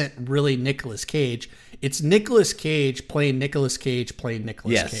this isn't really Nicolas Cage. It's Nicolas Cage playing Nicolas Cage playing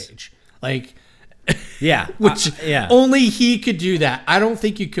Nicolas Cage. Like, yeah, which only he could do that. I don't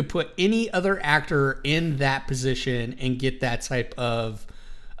think you could put any other actor in that position and get that type of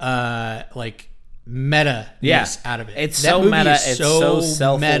like meta-ness out of it. It's that so meta. It's so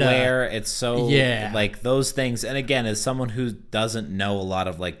self-aware. Meta. It's so like those things. And again, as someone who doesn't know a lot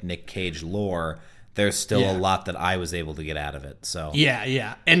of like Nick Cage lore, there's still a lot that I was able to get out of it. So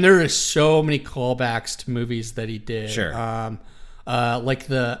yeah, and there is so many callbacks to movies that he did. Sure. Like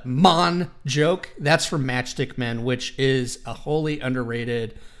the Mon joke, that's from Matchstick Men, which is a wholly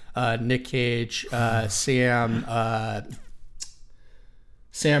underrated Nick Cage, Sam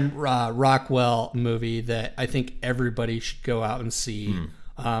Rockwell movie that I think everybody should go out and see.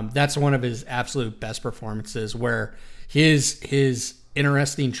 That's one of his absolute best performances, where his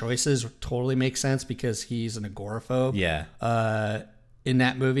interesting choices totally make sense because he's an agoraphobe. In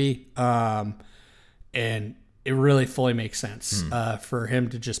that movie, and it really fully makes sense for him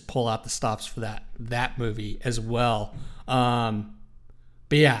to just pull out the stops for that movie as well. But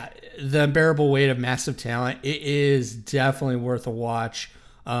yeah, The Unbearable Weight of Massive Talent, it is definitely worth a watch.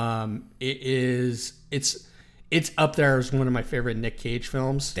 It's up there as one of my favorite Nick Cage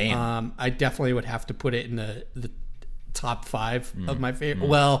films. Damn. I definitely would have to put it in the top 5 of my favorite.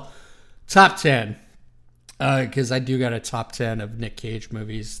 Well, top 10. Because I do got a top 10 of Nick Cage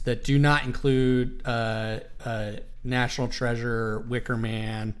movies that do not include National Treasure, Wicker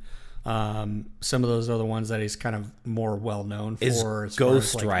Man. Some of those are the ones that he's kind of more well known for. Is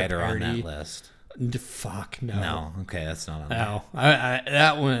Ghost Rider on that list? Fuck no. No, okay, that's not on there. No,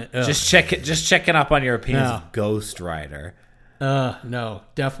 that one. Just checking up on your opinions of Ghost Rider. No,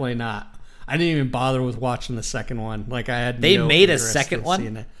 definitely not. I didn't even bother with watching the second one. Like I had. They made a second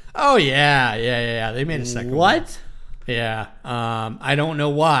one. Oh yeah. They made a second one. What? Yeah. I don't know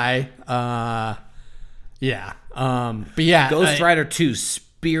why. Yeah. But yeah. Ghost Rider 2: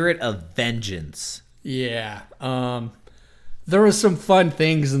 Spirit of Vengeance. Yeah. There was some fun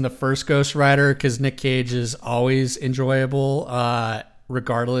things in the first Ghost Rider because Nick Cage is always enjoyable,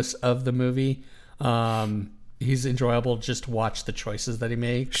 regardless of the movie. He's enjoyable just to watch the choices that he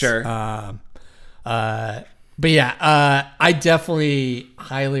makes. Sure. But yeah, I definitely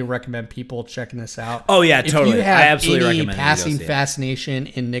highly recommend people checking this out. Oh yeah, totally. If you have I absolutely recommend any passing fascination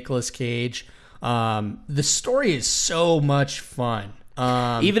in Nicolas Cage, the story is so much fun.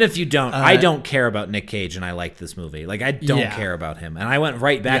 Even if you don't, I don't care about Nick Cage, and I like this movie. Like I don't care about him, and I went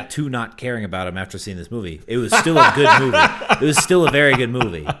right back to not caring about him after seeing this movie. It was still a good movie. It was still a very good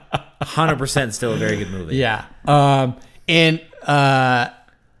movie. 100% still a very good movie. Yeah. And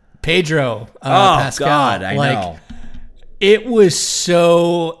Pedro Pascal. God, I know. It was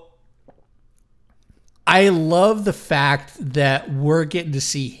so. I love the fact that we're getting to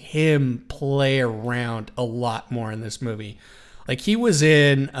see him play around a lot more in this movie. Like he was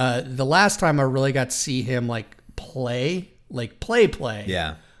in the last time I really got to see him play.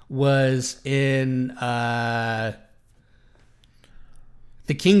 Yeah. Was in The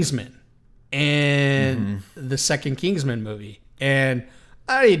Kingsman and the second Kingsman movie. And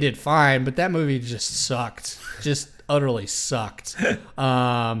he did fine, but that movie just sucked. Just utterly sucked.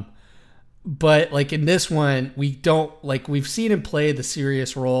 But in this one, we've seen him play the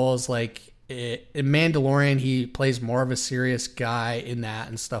serious roles. Like in Mandalorian, he plays more of a serious guy in that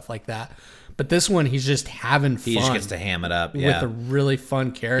and stuff like that. But this one, he's just having fun. He just gets to ham it up, with a really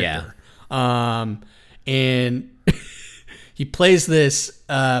fun character. Yeah. And he plays this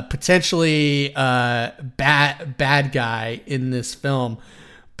potentially bad guy in this film,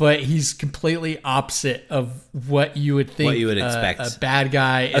 but he's completely opposite of what you would think. What you would expect. A bad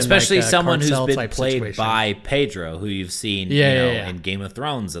guy, especially like someone who's been played situation. by Pedro, who you've seen, in Game of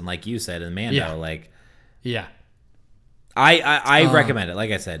Thrones, and like you said, in Mando, I recommend it.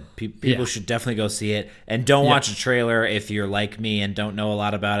 Like I said, people should definitely go see it, and don't watch a trailer if you're like me and don't know a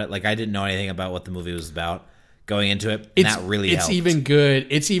lot about it. Like I didn't know anything about what the movie was about going into it. And that really helped. It's even good.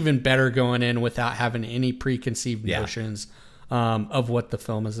 It's even better going in without having any preconceived notions of what the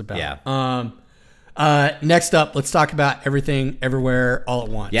film is about. Yeah. Next up, let's talk about Everything Everywhere All at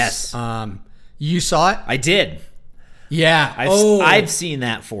Once. Yes. You saw it? I did. Yeah. I've seen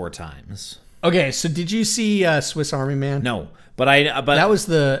that 4 times. Okay, so did you see Swiss Army Man? No, but that was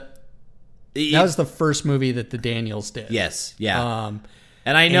the first movie that the Daniels did. Yes, yeah.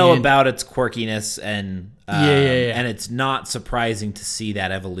 And I know about its quirkiness, and and it's not surprising to see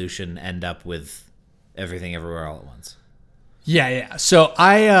that evolution end up with Everything Everywhere All at Once. Yeah. So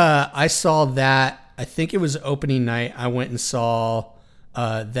I saw that. I think it was opening night. I went and saw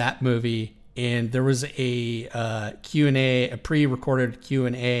that movie. And there was a Q&A, a pre-recorded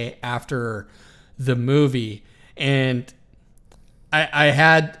Q&A after the movie, and I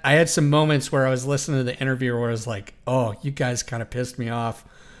had some moments where I was listening to the interview where I was like, "Oh, you guys kind of pissed me off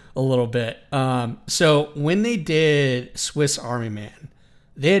a little bit." So when they did Swiss Army Man,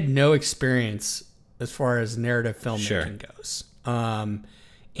 they had no experience as far as narrative filmmaking goes,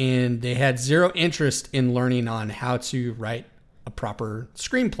 and they had zero interest in learning on how to write a proper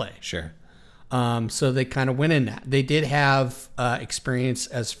screenplay. Sure. So they kind of went in that. They did have experience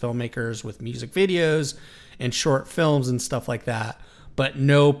as filmmakers with music videos and short films and stuff like that, but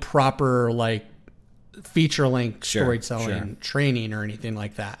no proper like feature-length storytelling training or anything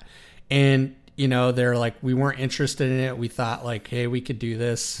like that. And they're like, we weren't interested in it. We thought like, hey, we could do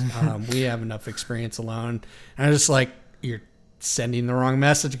this. We have enough experience alone. And I was just like, you're sending the wrong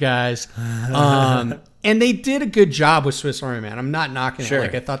message, guys. And they did a good job with Swiss Army Man. I'm not knocking it.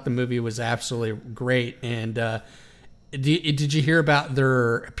 Like I thought the movie was absolutely great. And did you hear about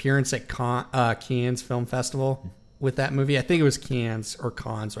their appearance at Cannes Film Festival with that movie? I think it was Cannes or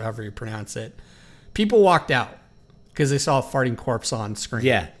Cannes, or however you pronounce it. People walked out because they saw a farting corpse on screen.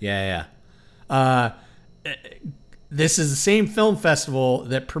 Yeah. This is the same film festival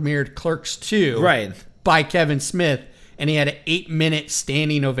that premiered Clerks 2 right. by Kevin Smith, and he had an 8-minute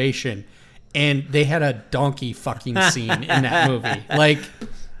standing ovation. And they had a donkey fucking scene in that movie. Like,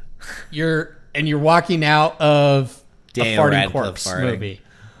 you're walking out of Daniel a farting Radcliffe corpse farting. movie.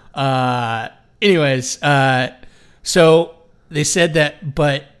 So they said that,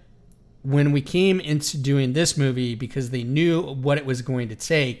 but when we came into doing this movie, because they knew what it was going to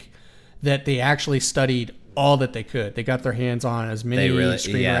take, that they actually studied all that they could. They got their hands on as many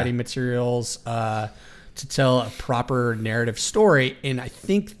screenwriting materials to tell a proper narrative story. And I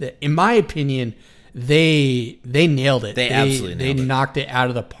think that, in my opinion, they nailed it. They absolutely nailed it. They knocked it out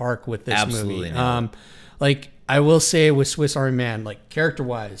of the park with this movie. Nailed it. Like, I will say with Swiss Army Man, like,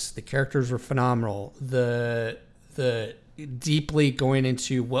 character-wise, the characters were phenomenal. The deeply going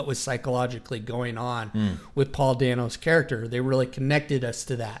into what was psychologically going on with Paul Dano's character, they really connected us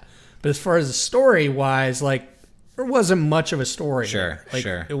to that. But as far as the story-wise, like, there wasn't much of a story. Sure.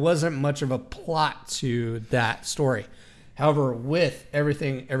 It wasn't much of a plot to that story. However, with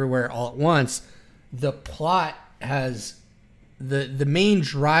Everything Everywhere All at Once, the plot has the main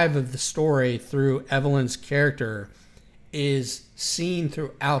drive of the story through Evelyn's character is seen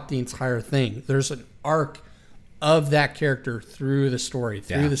throughout the entire thing. There's an arc of that character through the story,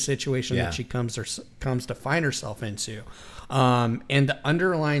 through the situation that she comes to find herself into. And the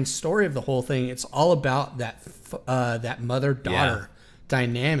underlying story of the whole thing, it's all about that mother-daughter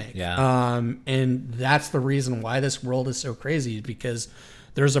dynamic. And that's the reason why this world is so crazy, because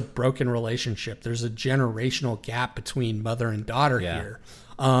there's a broken relationship. There's a generational gap between mother and daughter here.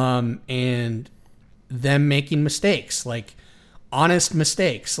 And them making mistakes, like honest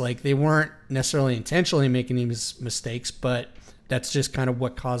mistakes. Like, they weren't necessarily intentionally making these mistakes, but that's just kind of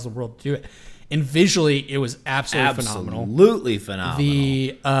what caused the world to do it. And visually, it was absolutely phenomenal. Absolutely phenomenal.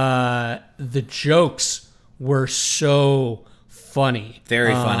 The jokes were so funny.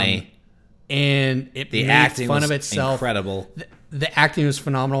 Very funny. And it made fun of itself. Incredible. The acting was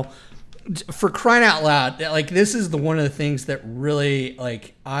phenomenal. For crying out loud, like, this is one of the things that really,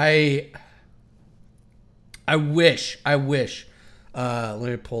 like, I wish. Let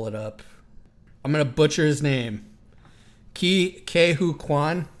me pull it up. I'm gonna butcher his name. Ke-Huy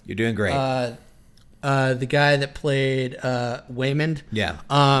Quan. You're doing great. The guy that played Waymond. Yeah.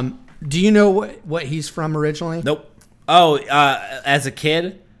 Do you know what he's from originally? Nope. Oh, as a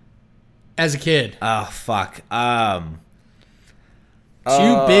kid? As a kid. Oh, fuck.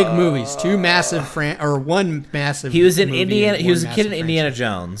 Two big movies, two massive one massive. He was in movie Indiana. and He was a one kid in massive Indiana franchise.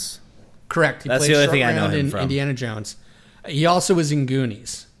 Jones. Correct. He That's played the only Short thing I know Round him in from. Indiana Jones. He also was in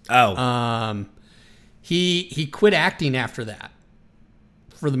Goonies. Oh. He quit acting after that,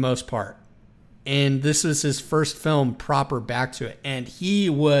 for the most part, and this was his first film proper back to it, and he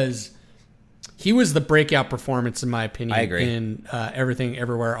was the breakout performance in my opinion. I agree. In Everything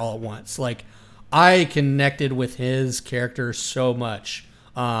Everywhere All at Once. Like, I connected with his character so much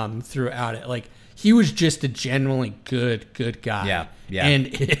throughout it. Like, he was just a genuinely good guy. Yeah.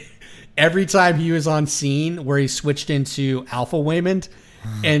 And every time he was on scene where he switched into Alpha Waymond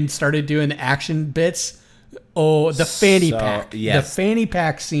and started doing the action bits, the fanny pack. Yes. The fanny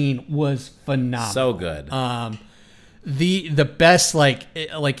pack scene was phenomenal. So good. The best, like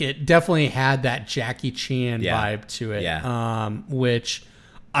it definitely had that Jackie Chan vibe to it. Yeah. Which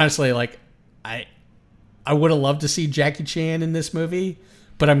honestly, like, I would have loved to see Jackie Chan in this movie,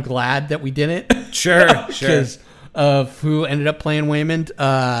 but I'm glad that we didn't. Sure. Because of who ended up playing Waymond.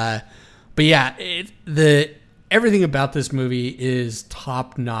 But yeah, everything about this movie is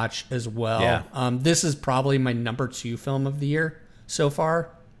top notch as well. Yeah. This is probably my number 2 film of the year so far.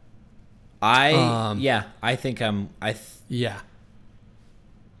 I think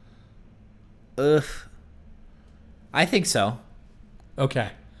I think so.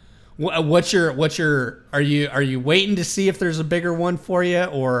 Okay. What's your are you waiting to see if there's a bigger one for you,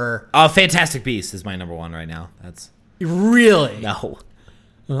 or Fantastic Beasts is my number 1 right now. That's really? no.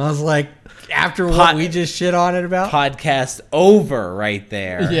 I was like, after what we just shit on it about, podcast over right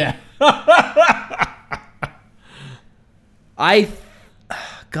there. Yeah.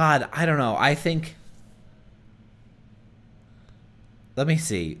 God, I don't know. I think. Let me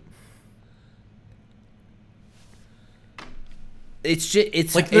see. It's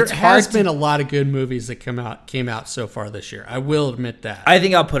like there it's has hard been a lot of good movies that came out so far this year. I will admit that. I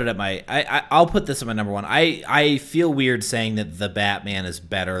think I'll put it at my. I'll put this at my number 1. I feel weird saying that The Batman is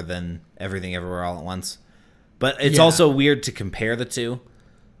better than Everything Everywhere All at Once, but it's also weird to compare the two.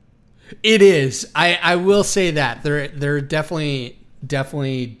 It is. I will say that they're definitely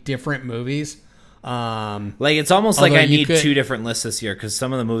different movies. Like, it's almost like I need 2 different lists this year, because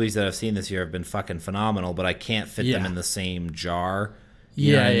some of the movies that I've seen this year have been fucking phenomenal, but I can't fit them in the same jar.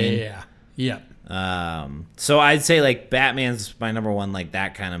 You know what I mean? So I'd say, like, Batman's my number 1, like,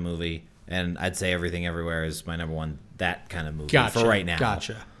 that kind of movie, and I'd say Everything Everywhere is my number 1, that kind of movie for right now.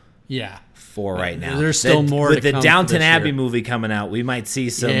 Gotcha. Yeah. For right now, there's still more with to the come Downton Abbey year. movie coming out. We might see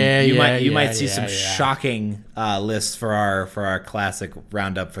some. You might see some shocking lists for our classic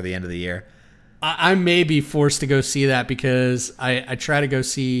roundup for the end of the year. I may be forced to go see that, because I try to go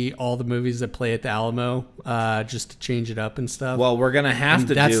see all the movies that play at the Alamo just to change it up and stuff. Well, we're gonna have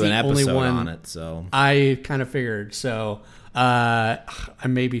to do an episode on it, so I kind of figured. So I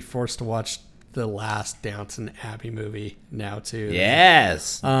may be forced to watch the last Downton Abbey movie now too.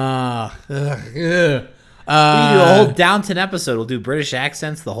 Yes. We do a whole Downton episode. We'll do British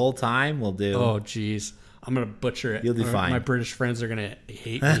accents the whole time. We'll do. Oh, geez. I'm going to butcher it. You'll do fine. My British friends are going to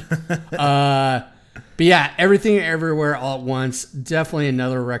hate me. But yeah, Everything Everywhere All at Once, definitely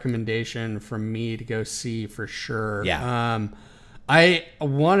another recommendation from me to go see for sure. Yeah. I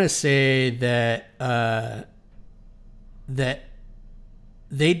want to say that that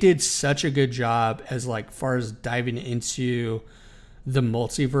they did such a good job as, like, far as diving into the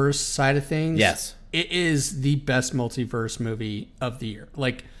multiverse side of things. Yes. It is the best multiverse movie of the year.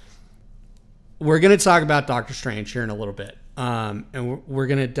 Like, we're going to talk about Doctor Strange here in a little bit. And we're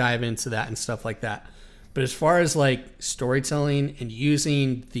going to dive into that and stuff like that. But as far as, like, storytelling and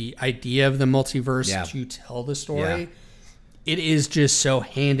using the idea of the multiverse to tell the story, it is just so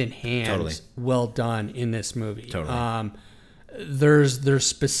hand in hand well done in this movie. Totally.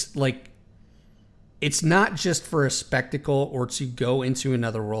 Like, it's not just for a spectacle or to go into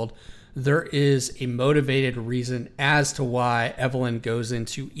another world. There is a motivated reason as to why Evelyn goes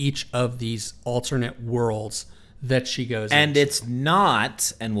into each of these alternate worlds that she goes into. And it's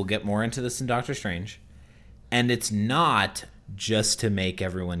not, and we'll get more into this in Doctor Strange, and it's not just to make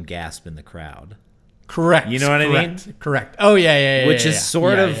everyone gasp in the crowd. Correct. You know what I mean? Correct. Oh, yeah. Which is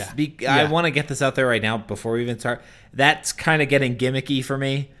sort of... I want to get this out there right now before we even start. That's kind of getting gimmicky for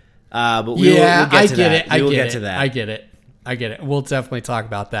me. But we'll get to that. I get it. We'll definitely talk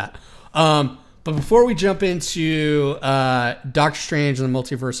about that. But before we jump into Doctor Strange and the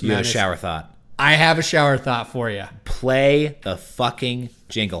Multiverse of Madness... You have a shower thought. I have a shower thought for you. Play the fucking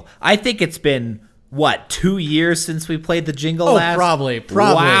jingle. I think it's been... 2 years since we played the jingle last? Probably.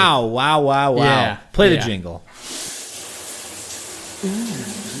 Wow. Yeah, Play the jingle. Ooh,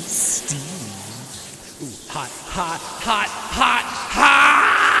 Steve. Ooh,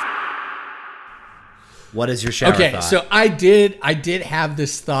 What is your shower thought? Okay, so I did have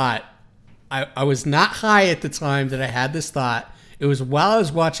this thought. I was not high at the time that I had this thought. It was while I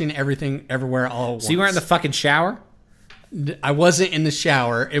was watching Everything Everywhere All at Once. So you weren't in the fucking shower? I wasn't in the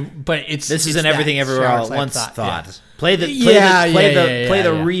shower, but this is an Everything Everywhere All at Once thought. Yeah. Play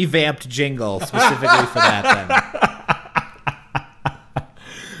the revamped jingle specifically for that then.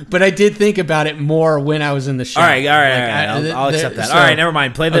 But I did think about it more when I was in the shower. All right. I'll accept that. So, all right, never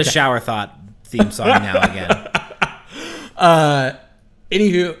mind. Play the shower thought theme song now again.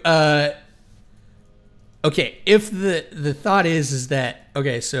 Anywho, okay, if the thought is that,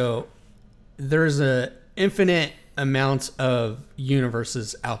 okay, so there's a infinite amount of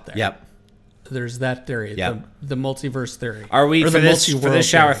universes out there. Yep. There's that theory, the multiverse theory. Are we, for this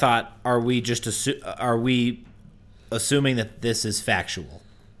shower thought, are we assuming that this is factual?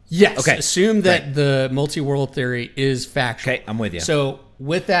 Yes. Okay. Assume that the multi-world theory is factual. Okay, I'm with you. So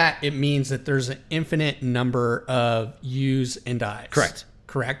with that, it means that there's an infinite number of U's and I's.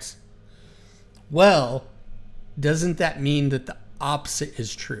 Correct? Well, doesn't that mean that the opposite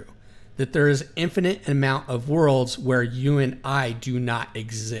is true? That there is an infinite amount of worlds where you and I do not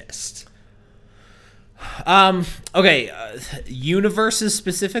exist? Okay. Universes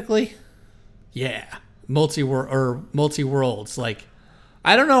specifically? Yeah. Multi-worlds, like...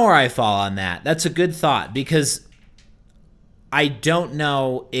 I don't know where I fall on that. That's a good thought, because I don't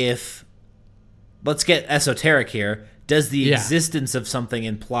know if... Let's get esoteric here. Does the existence of something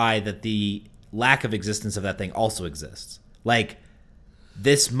imply that the lack of existence of that thing also exists? Like,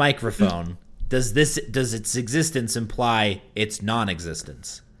 this microphone, does its existence imply its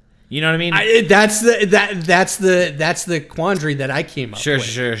non-existence? You know what I mean? That's the quandary that I came up with.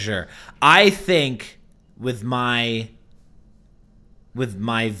 Sure. I think with my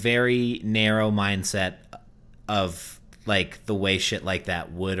very narrow mindset of like the way shit like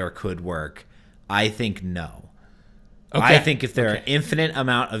that would or could work, I think no. Okay. I think if there are infinite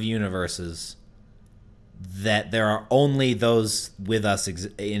amount of universes, that there are only those with us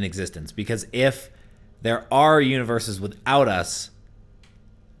in existence. Because if there are universes without us,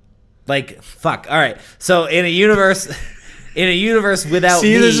 like, fuck. All right. So in a universe without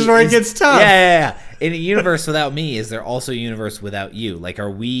me, this is where it gets tough. Yeah. In a universe without me, is there also a universe without you? Like,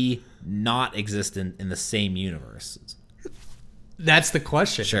 are we not existent in the same universe? That's the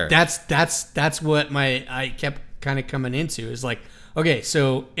question. Sure. That's what I kept kind of coming into, is like, okay,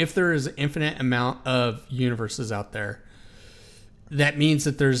 so if there is an infinite amount of universes out there, that means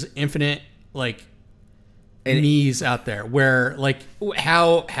that there's infinite, like, me's out there, where, like,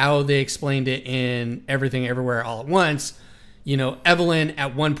 how they explained it in Everything Everywhere All at Once, you know, Evelyn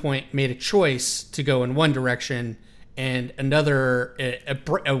at one point made a choice to go in one direction, and another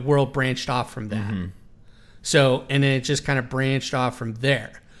a world branched off from that. Mm-hmm. So, and then it just kind of branched off from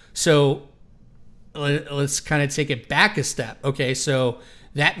there. So let's kind of take it back a step. Okay, so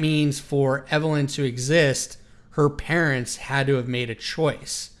that means for Evelyn to exist, her parents had to have made a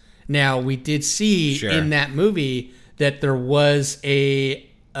choice. Now, we did see in that movie that there was a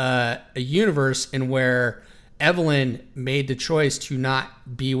universe in where Evelyn made the choice to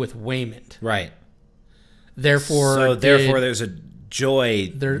not be with Waymond. Right. Therefore, there's a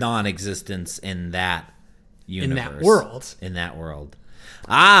joy non-existence in that universe. In that world.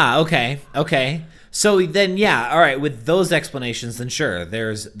 Ah, okay. So then, yeah, all right. With those explanations, then sure,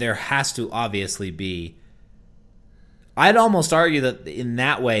 there has to obviously be. I'd almost argue that in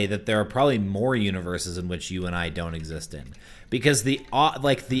that way that there are probably more universes in which you and I don't exist in, because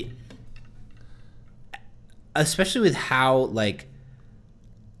especially with how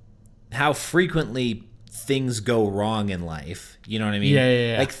frequently things go wrong in life. You know what I mean?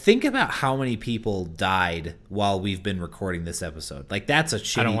 Yeah. Like, think about how many people died while we've been recording this episode. Like, that's a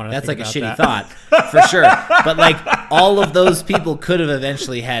shitty thought for sure. But like, all of those people could have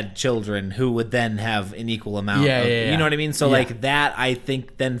eventually had children who would then have an equal amount. You know what I mean? So like that, I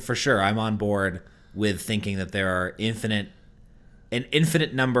think then for sure I'm on board with thinking that there are an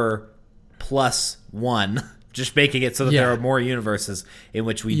infinite number plus one, just making it so that there are more universes in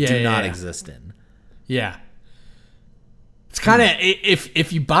which we do not exist in. Yeah. It's kind of,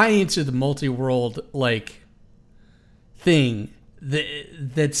 if you buy into the multi-world, like, thing,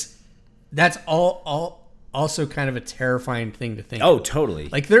 that's all also kind of a terrifying thing to think. Oh, totally.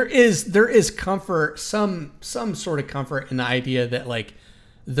 Like, there is comfort, some sort of comfort in the idea that, like,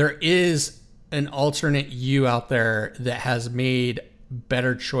 there is an alternate you out there that has made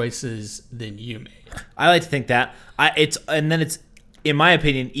better choices than you made. I like to think that. in my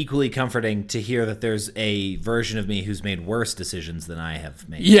opinion, equally comforting to hear that there's a version of me who's made worse decisions than I have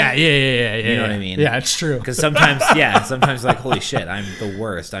made. Yeah. You know what I mean? Yeah, it's true. Because sometimes like, holy shit, I'm the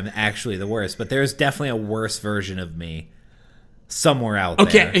worst. I'm actually the worst. But there's definitely a worse version of me somewhere out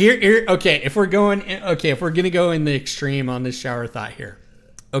there. Okay, if we're gonna go in the extreme on this shower thought here.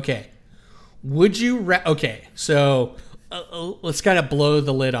 Okay. Would you so let's kind of blow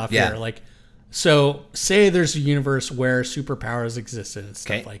the lid off here. Like, so say there's a universe where superpowers existed and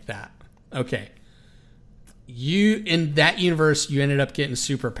stuff like that. Okay. You, in that universe, you ended up getting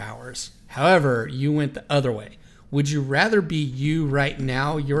superpowers. However, you went the other way. Would you rather be you right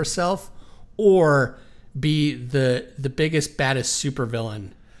now, yourself, or be the biggest, baddest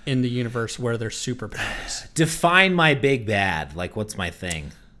supervillain in the universe where there's superpowers? Define my big bad. Like, what's my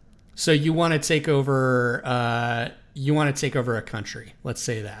thing? So you want to take over a country. Let's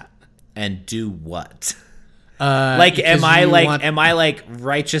say that. And do what? Am I like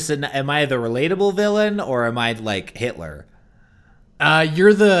righteous? And am I the relatable villain, or am I like Hitler?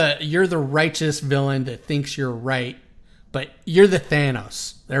 You're the righteous villain that thinks you're right, but you're the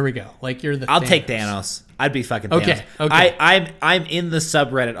Thanos. There we go. Like, you're the. I'll take Thanos. I'd be fucking Thanos. Okay. I'm in the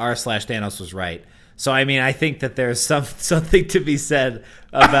subreddit r/Thanos was right. So I mean, I think that there's something to be said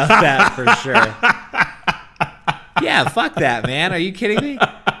about that for sure. Yeah, fuck that, man. Are you kidding me?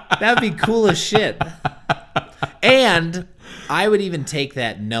 That'd be cool as shit. And I would even take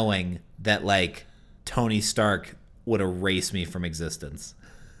that knowing that, like, Tony Stark would erase me from existence.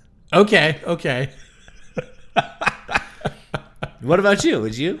 Okay. What about you?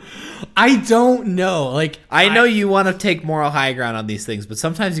 Would you? I don't know. Like, I know you want to take moral high ground on these things, but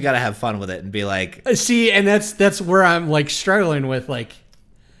sometimes you got to have fun with it and be like, see, and that's where I'm like struggling with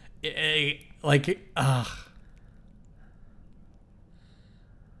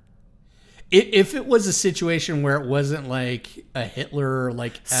if it was a situation where it wasn't like a Hitler,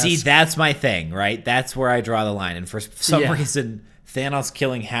 like, see, that's my thing, right? That's where I draw the line. And for some reason, Thanos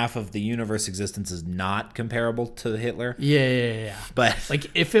killing half of the universe existence is not comparable to Hitler. Yeah. But like,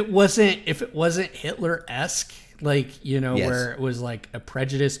 if it wasn't Hitler-esque, like, you know, where it was like a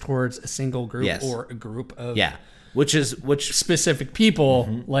prejudice towards a single group or a group of which specific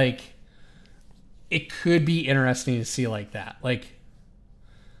people, like, it could be interesting to see like that. Like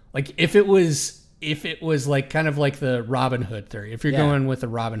if it was like kind of like the Robin Hood theory. If you're going with the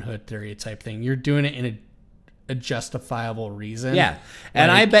Robin Hood theory type thing, you're doing it in a justifiable reason. Yeah.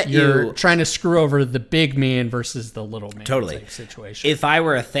 And I bet you're trying to screw over the big man versus the little man type situation. If I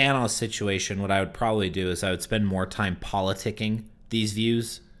were a Thanos situation, what I would probably do is I would spend more time politicking these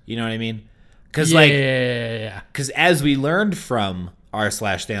views. You know what I mean? Because because as we learned from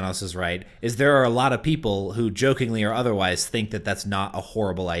r/Thanos is right, is there are a lot of people who jokingly or otherwise think that that's not a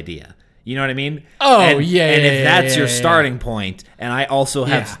horrible idea. You know what I mean? And if that's your starting point, and I also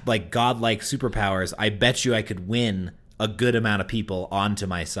have like godlike superpowers, I bet you I could win a good amount of people onto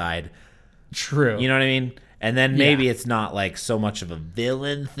my side. True. You know what I mean? And then maybe it's not like so much of a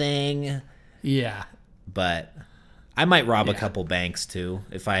villain thing. Yeah. But I might rob a couple banks too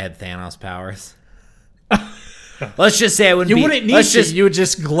if I had Thanos powers. Let's just say I wouldn't be. You wouldn't need to. You would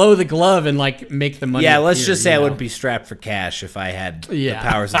just glow the glove and like make the money. Yeah, let's just say I wouldn't be strapped for cash if I had the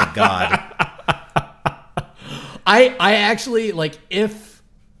powers of a god. I actually like if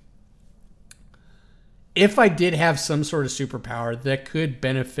I did have some sort of superpower that could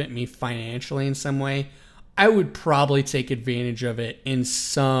benefit me financially in some way, I would probably take advantage of it in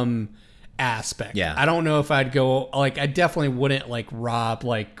some aspect. Yeah. I don't know if I'd go like I definitely wouldn't like rob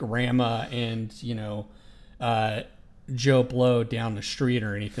like grandma and, you know, Joe Blow down the street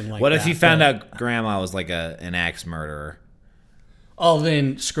or anything like that. What if you found out grandma was like an axe murderer? Oh,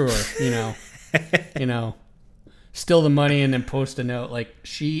 then screw her, you know, steal the money and then post a note like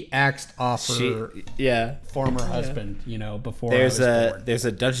she axed off her former husband, you know, before there's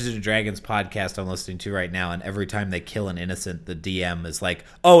a Dungeons and Dragons podcast I'm listening to right now, and every time they kill an innocent, the DM is like,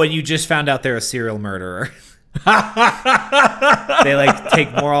 oh, and you just found out they're a serial murderer. They like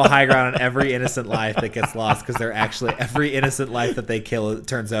take moral high ground on every innocent life that gets lost because they're actually every innocent life that they kill, it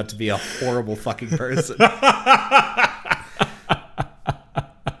turns out to be a horrible fucking person.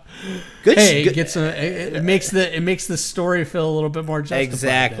 It makes the story feel a little bit more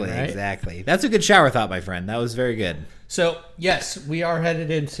justified. Exactly. That's a good shower thought, my friend. That was very good. So yes, we are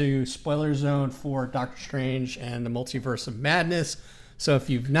headed into spoiler zone for Doctor Strange and the Multiverse of Madness. So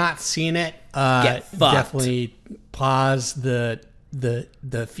if you've not seen it, definitely pause the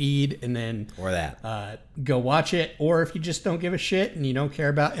feed and then go watch it. Or if you just don't give a shit and you don't care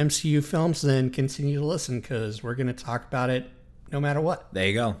about MCU films, then continue to listen because we're going to talk about it no matter what. There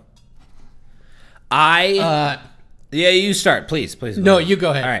you go. Yeah, you start, please. No, you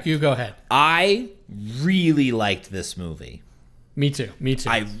go ahead. All right. You go ahead. I really liked this movie. Me too.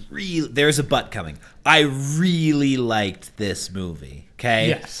 There's a but coming. I really liked this movie. Okay.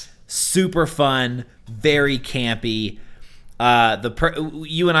 Yes. Super fun, very campy.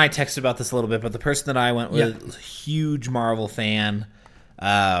 You and I texted about this a little bit, but the person that I went with was a huge Marvel fan,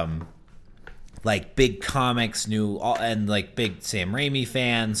 like big comics, and like big Sam Raimi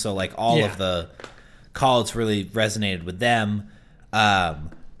fan. So like all of the cults really resonated with them.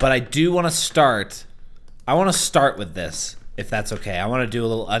 But I do want to start. I want to start with this, if that's okay. I want to do a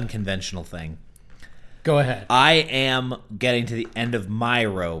little unconventional thing. Go ahead. I am getting to the end of my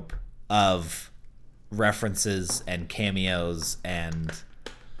rope of references and cameos and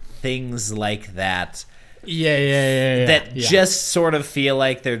things like that. Yeah. That just sort of feel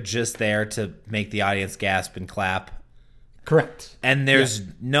like they're just there to make the audience gasp and clap. Correct. And there's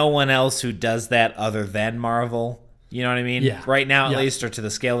no one else who does that other than Marvel. You know what I mean? Yeah. Right now, at least, or to the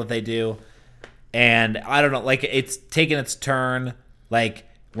scale that they do. And I don't know, like, it's taken its turn. Like,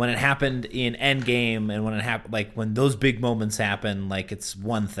 when it happened in Endgame and when it happened, like, when those big moments happen, like, it's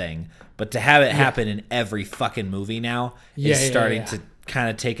one thing. But to have it happen in every fucking movie now is starting to kind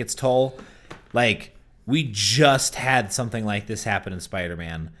of take its toll. Like, we just had something like this happen in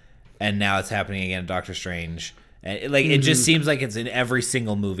Spider-Man, and now it's happening again in Doctor Strange. And it just seems like it's in every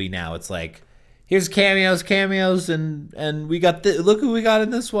single movie now. It's like, here's cameos, and we got look who we got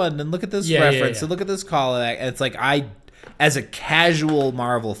in this one, and look at this reference, and look at this call. And it's like, as a casual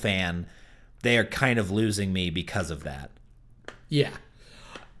Marvel fan, they are kind of losing me because of that. Yeah.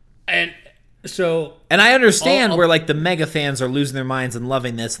 And so... And I understand where, like, the mega fans are losing their minds and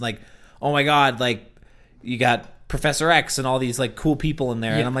loving this, and like, oh my god, like, you got Professor X and all these, like, cool people in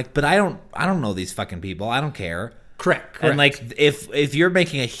there, and I'm like, but I don't know these fucking people. I don't care. Correct. And, like, if you're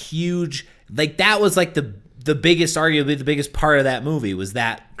making a huge... Like, that was, like, the biggest, arguably the biggest part of that movie was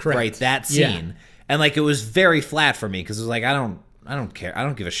that, right, that scene. Yeah. And, like, it was very flat for me because it was like, I don't care. I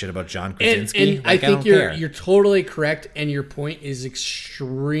don't give a shit about John Krasinski. And like, I think you're totally correct, and your point is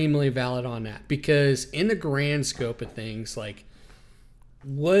extremely valid on that. Because in the grand scope of things, like,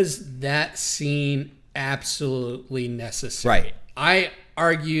 was that scene absolutely necessary? Right. I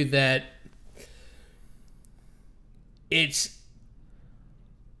argue that it's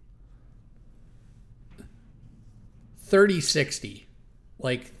 30-60.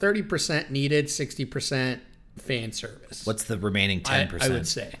 Like 30% needed, 60% fan service. What's the remaining 10%? I would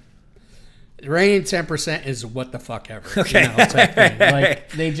say. The remaining 10% is what the fuck ever. Okay. Type thing. Like,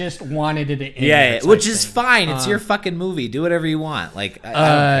 they just wanted it to end. Yeah, which is fine. It's your fucking movie. Do whatever you want. Like, I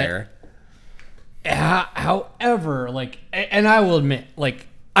don't care. However, like, and I will admit, like,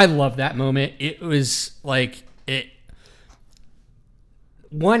 I love that moment. It was like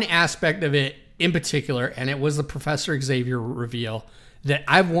one aspect of it in particular, and it was the Professor Xavier reveal that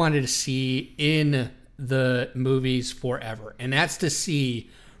I've wanted to see in the movies forever. And that's to see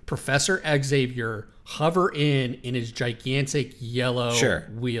Professor Xavier hover in his gigantic yellow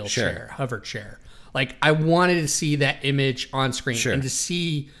wheelchair, hover chair. Like, I wanted to see that image on screen and to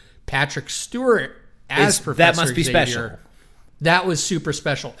see Patrick Stewart as Professor that must be Xavier, special. That was super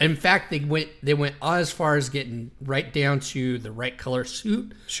special. In fact, they went as far as getting right down to the right color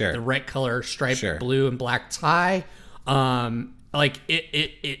suit, the right color striped blue and black tie. Like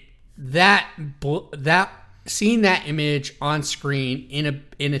that seeing that image on screen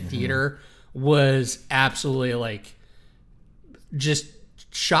in a theater was absolutely, like, just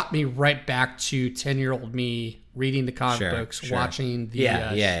shot me right back to 10-year-old me reading the comic books, watching the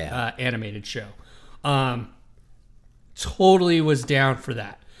animated show. Totally was down for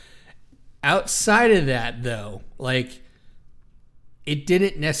that. Outside of that, though, like, it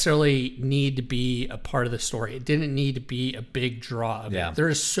didn't necessarily need to be a part of the story. It didn't need to be a big draw of it. There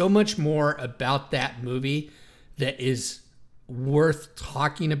is so much more about that movie that is worth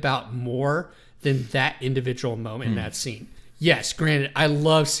talking about more than that individual moment in that scene. Yes, granted, I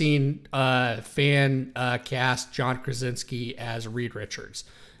love seeing fan cast John Krasinski as Reed Richards,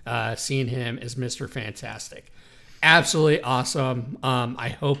 seeing him as Mr. Fantastic. Absolutely awesome. I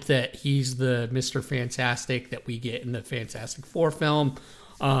hope that he's the Mr. Fantastic that we get in the Fantastic Four film.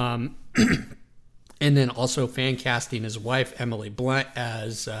 And then also fan casting his wife, Emily Blunt,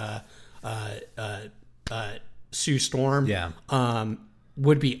 as Sue Storm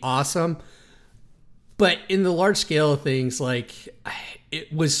would be awesome. But in the large scale of things, like,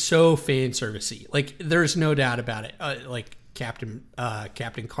 it was so fan servicey. Like, there's no doubt about it. Like Captain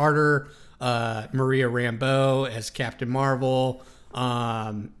Carter, Maria Rambeau as Captain Marvel,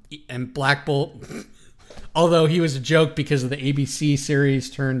 and Black Bolt. Although he was a joke because of the ABC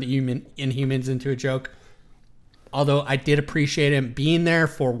series turned the Inhumans into a joke. although I did appreciate him being there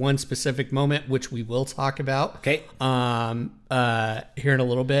for one specific moment, which we will talk about. Okay. Here in a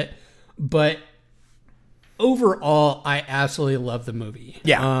little bit, but overall, I absolutely love the movie.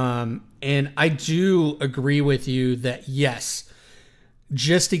 Yeah. And I do agree with you that yes,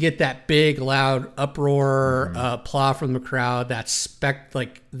 just to get that big, loud uproar, applause from the crowd,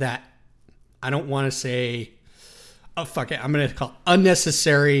 that I don't want to say, oh, fuck it, I'm going to call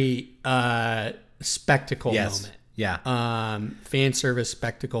unnecessary spectacle moment. Yeah. Fan service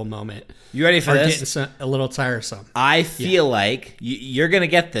spectacle moment. You ready for this? Getting a little tiresome. I feel like you're going to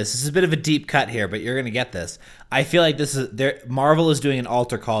get this. This is a bit of a deep cut here, but you're going to get this. I feel like Marvel is doing an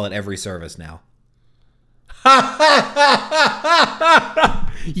altar call at every service now.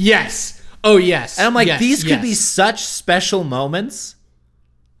 Yes. Oh, yes. And I'm like, these could be such special moments.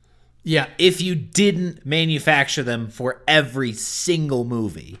 Yeah. If you didn't manufacture them for every single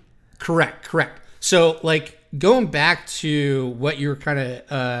movie. Correct. So, like, going back to what you were kind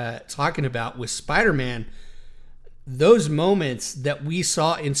of talking about with Spider-Man, those moments that we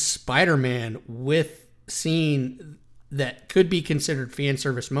saw in Spider-Man with seeing that could be considered fan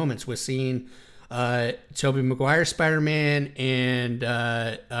service moments, with seeing Tobey Maguire Spider-Man and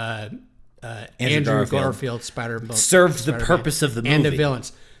Andrew Garfield Spider-Man served the purpose of the movie and the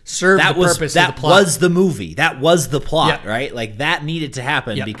villains. Served the purpose of the plot. That was the movie. That was the plot, right? Like, that needed to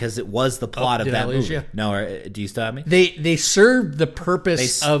happen because it was the plot of that movie. You? No, do you still have me? They served the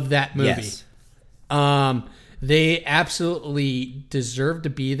purpose of that movie. Yes. They absolutely deserved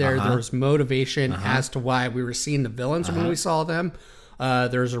to be there. There was motivation as to why we were seeing the villains when we saw them.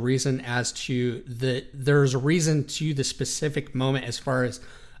 There's a reason to the specific moment as far as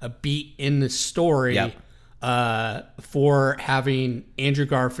a beat in the story. Yep. For having Andrew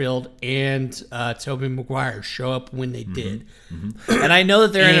Garfield and Tobey Maguire show up when they did. Mm-hmm. And I know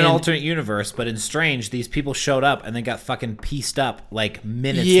that they're in an alternate universe, but in Strange, these people showed up and they got fucking pieced up like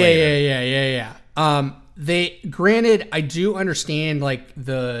minutes later. Yeah. Granted, I do understand, like,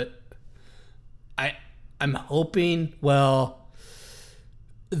 I'm hoping,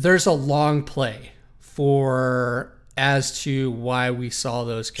 there's a long play as to why we saw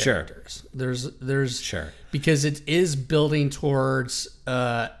those characters. Sure. Because it is building towards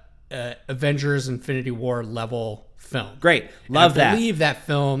Avengers Infinity War level film. Great. Love that. I believe that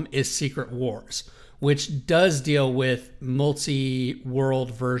film is Secret Wars, which does deal with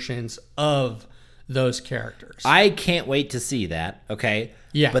multi-world versions of those characters. I can't wait to see that, okay?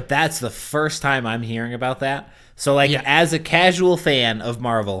 Yeah. But that's the first time I'm hearing about that. So, as a casual fan of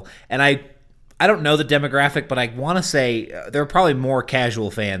Marvel, and I don't know the demographic, but I want to say there are probably more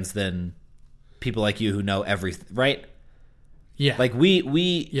casual fans than people like you who know everything, right? Yeah. Like,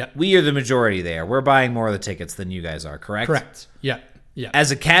 we are the majority there. We're buying more of the tickets than you guys are, correct? Correct. Yeah.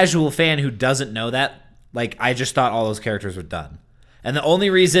 As a casual fan who doesn't know that, like, I just thought all those characters were done. And the only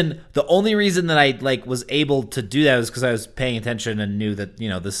reason that I was able to do that was because I was paying attention and knew that,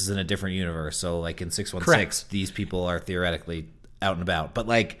 this is in a different universe. So, like, in 616, correct, these people are theoretically out and about. But,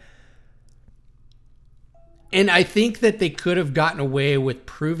 like, and I think that they could have gotten away with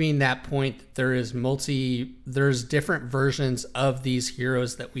proving that point that there's different versions of these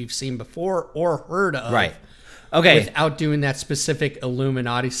heroes that we've seen before or heard of. Right. Okay. Without doing that specific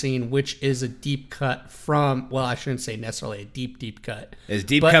Illuminati scene, which is a deep cut from, I shouldn't say necessarily a deep cut. It's a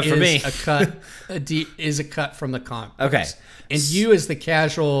deep cut for me. Is a cut from the comic books. Okay. And you, as the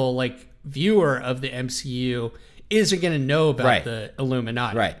casual, like, viewer of the MCU, isn't going to know about the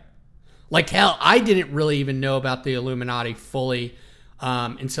Illuminati. Right. Like, hell, I didn't really even know about the Illuminati fully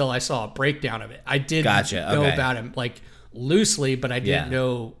until I saw a breakdown of it. I did know about him, like, loosely, but I didn't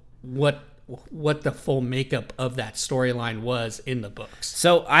know what the full makeup of that storyline was in the books.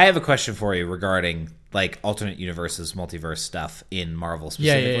 So I have a question for you regarding, like, alternate universes, multiverse stuff in Marvel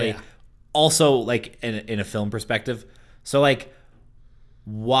specifically. Yeah. Also, like, in a film perspective. So, like,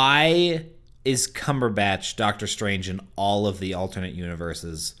 why is Cumberbatch Doctor Strange in all of the alternate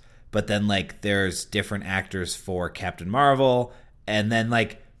universes, but then, like, there's different actors for Captain Marvel, and then,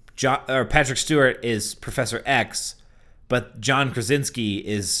 like, Patrick Stewart is Professor X, but John Krasinski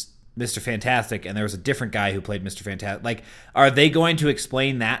is Mr. Fantastic, and there was a different guy who played Mr. Fantastic. Like, are they going to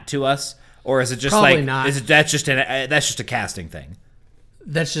explain that to us, or is it just probably not? That's just a casting thing?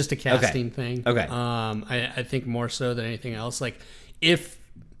 That's just a casting thing. Okay. I think more so than anything else. Like, if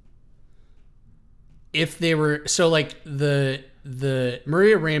they were like the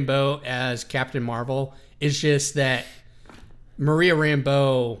Maria Rambeau as Captain Marvel is just that Maria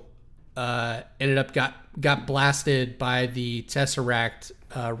Rambeau ended up got blasted by the Tesseract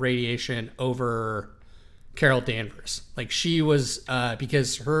radiation over Carol Danvers. Like she was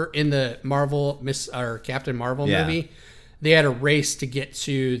because her in the Marvel Captain Marvel movie, they had a race to get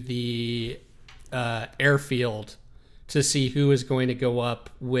to the airfield to see who was going to go up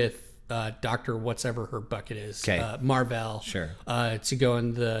with Dr. whatever her bucket is, Marvel, to go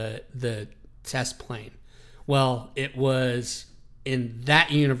in the test plane. Well, it was in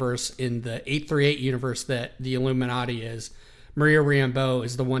that universe, in the 838 universe that the Illuminati is, Maria Rambeau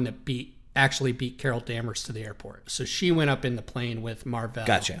is the one that actually beat Carol Danvers to the airport. So she went up in the plane with Marvel.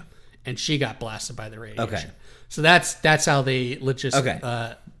 Gotcha. And she got blasted by the radiation. Okay. So that's how they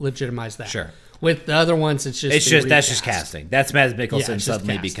legitimize that. Sure. With the other ones, that's just casting. That's Mads Mikkelsen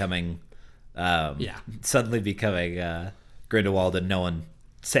suddenly becoming Grindelwald and no one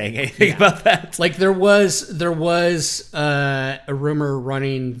saying anything about that. Like there was a rumor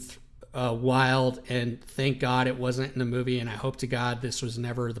running wild, and thank God it wasn't in the movie, and I hope to God this was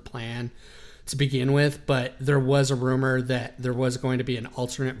never the plan to begin with, but there was a rumor that there was going to be an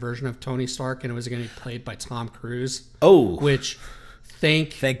alternate version of Tony Stark, and it was going to be played by Tom Cruise. Oh. Which,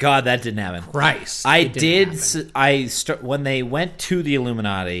 thank God that didn't happen. Christ. When they went to the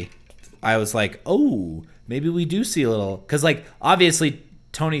Illuminati, I was like, oh, maybe we do see a little, because like obviously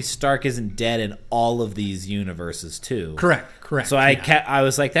Tony Stark isn't dead in all of these universes too. Correct. So I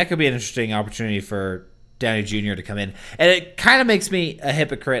was like, that could be an interesting opportunity for Downey Jr. to come in, and it kind of makes me a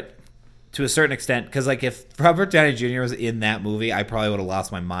hypocrite to a certain extent, because like if Robert Downey Jr. was in that movie, I probably would have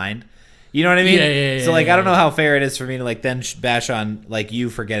lost my mind. You know what I mean? Yeah. So like I don't know how fair it is for me to like then bash on like you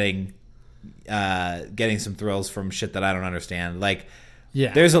for getting some thrills from shit that I don't understand. Like,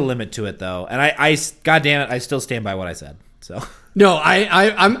 there's a limit to it though, and I God damn it, I still stand by what I said. So no,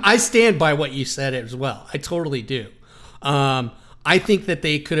 I stand by what you said as well. I totally do. I think that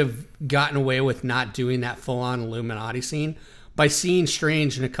they could have gotten away with not doing that full-on Illuminati scene by seeing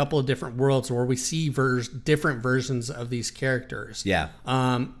Strange in a couple of different worlds where we see different versions of these characters. Yeah.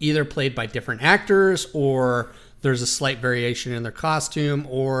 Either played by different actors, or there's a slight variation in their costume,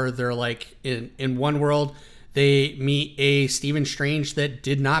 or they're like in one world they meet a Stephen Strange that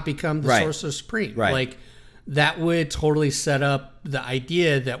did not become the Sorcerer Supreme. Right. Like that would totally set up the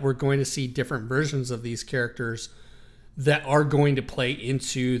idea that we're going to see different versions of these characters that are going to play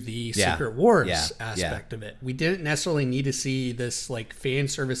into the Secret Wars aspect of it. We didn't necessarily need to see this like fan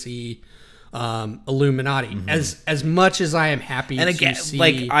servicey Illuminati as much as I am happy and again, to see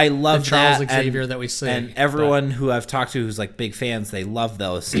like I love the Charles that, Xavier that we see, and everyone who I've talked to who's like big fans, they love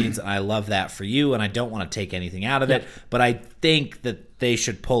those scenes, and I love that for you, and I don't want to take anything out of it, but I think that they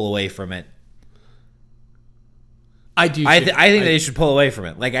should pull away from it. I think they should pull away from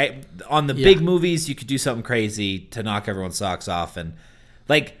it. Like on the big movies, you could do something crazy to knock everyone's socks off, and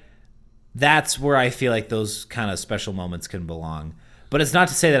like that's where I feel like those kind of special moments can belong. But it's not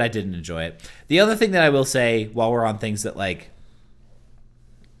to say that I didn't enjoy it. The other thing that I will say while we're on things that like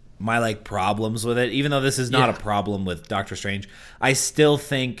my like problems with it, even though this is not a problem with Doctor Strange, I still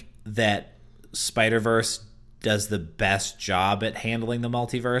think that Spider-Verse does the best job at handling the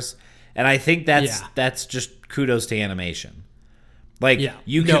multiverse. And I think that's just kudos to animation. Like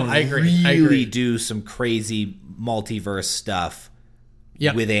you can really do some crazy multiverse stuff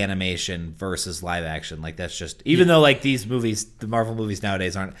with animation versus live action. Like that's just even though like these movies, the Marvel movies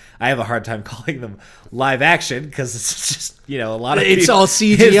nowadays aren't. I have a hard time calling them live action because it's just a lot of it's all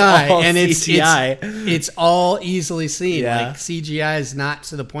CGI and CGI. It's all easily seen. Yeah. Like CGI is not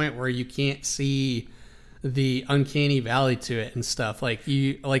to the point where you can't see the uncanny valley to it and stuff. Like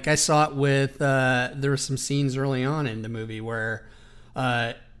I saw it with there were some scenes early on in the movie where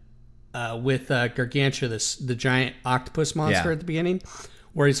with Gargantua, the giant octopus monster at the beginning,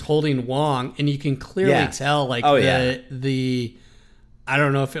 where he's holding Wong, and you can clearly tell like the I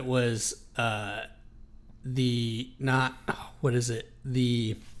don't know if it was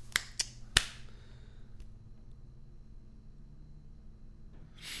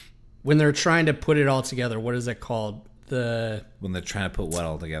when they're trying to put it all together, what is it called? When they're trying to put what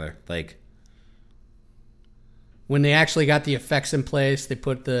all together? Like when they actually got the effects in place, they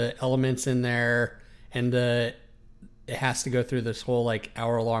put the elements in there, and it has to go through this whole like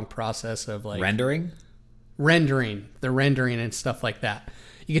hour-long process of like rendering and stuff like that.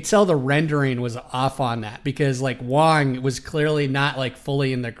 You could tell the rendering was off on that because like Wong was clearly not like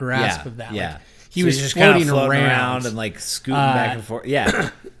fully in the grasp of that. Yeah. Like, he was just floating around and like scooting back and forth.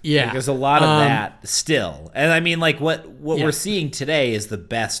 Yeah. Yeah. Like, there's a lot of that still. And I mean, like what we're seeing today is the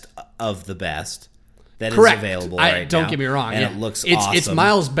best of the best that is available right now. Don't get me wrong. And it looks awesome. It's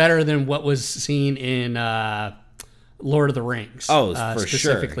miles better than what was seen in Lord of the Rings. Oh, for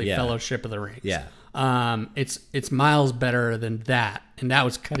specifically sure. Yeah. Fellowship of the Rings. Yeah. It's miles better than that. And that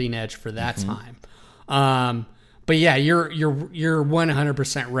was cutting edge for that time. But yeah, you're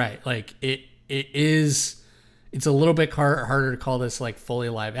 100% right. Like it's a little bit harder to call this like fully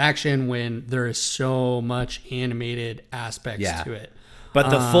live action when there is so much animated aspects to it. But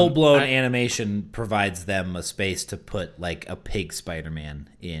the full-blown animation provides them a space to put like a pig Spider-Man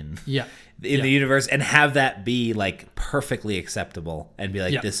in the universe and have that be like perfectly acceptable and be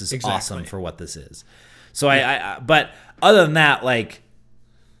like, this is awesome for what this is. So but other than that, like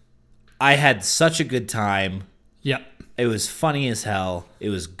I had such a good time. Yep. It was funny as hell. It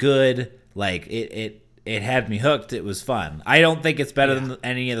was good. Like it had me hooked. It was fun. I don't think it's better than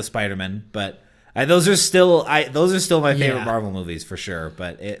any of the Spider-Man, but those are still my favorite Marvel movies for sure.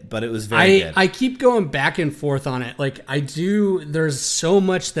 But it was very good. I keep going back and forth on it. Like there's so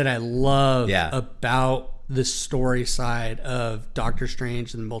much that I love about the story side of Doctor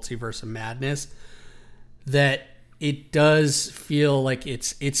Strange and the Multiverse of Madness that it does feel like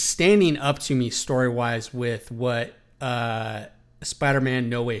it's standing up to me story-wise with what Spider-Man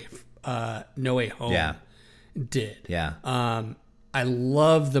No Way Home did. Yeah. I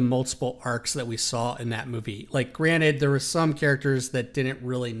love the multiple arcs that we saw in that movie. Like, granted, there were some characters that didn't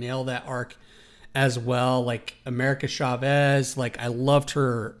really nail that arc as well. Like America Chavez, like I loved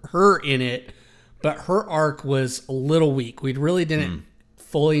her in it, but her arc was a little weak. We really didn't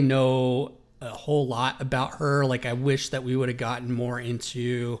fully know a whole lot about her. Like, I wish that we would have gotten more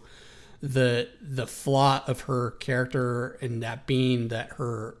into the flaw of her character, and that being that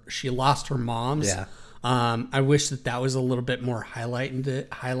she lost her moms. Yeah. I wish that was a little bit more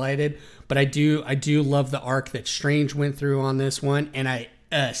highlighted, but I do love the arc that Strange went through on this one, and I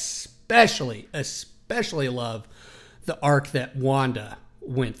especially love the arc that Wanda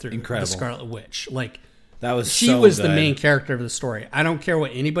went through. Incredible. The Scarlet Witch. Like, she was good. The main character of the story. I don't care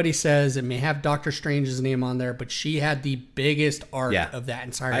what anybody says. It may have Doctor Strange's name on there, but she had the biggest arc of that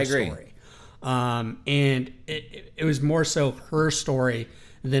entire story. And it was more so her story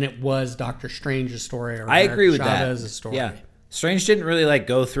than it was Doctor Strange's story or I agree with Chavez's story. Yeah. Strange didn't really like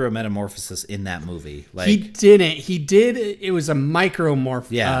go through a metamorphosis in that movie. Like, he didn't. He did. It was a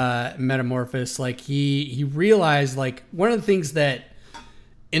metamorphosis. Like he realized, like, one of the things that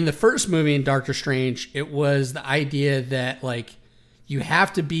in the first movie in Doctor Strange, it was the idea that like you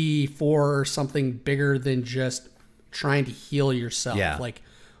have to be for something bigger than just trying to heal yourself. Yeah. Like,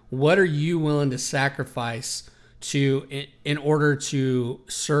 what are you willing to sacrifice in order to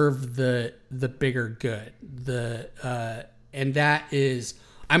serve the bigger good? And that is,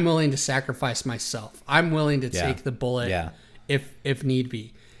 I'm willing to sacrifice myself. I'm willing to take the bullet if need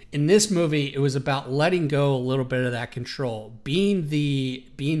be. In this movie, it was about letting go a little bit of that control, being the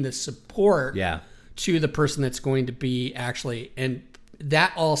support to the person that's going to be actually, and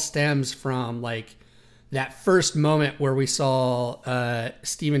that all stems from like that first moment where we saw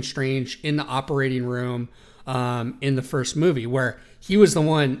Stephen Strange in the operating room in the first movie, where he was the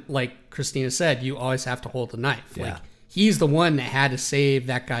one, like Christina said, you always have to hold the knife. Yeah. Like, he's the one that had to save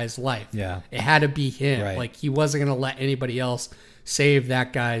that guy's life. Yeah. It had to be him. Right. Like, he wasn't going to let anybody else save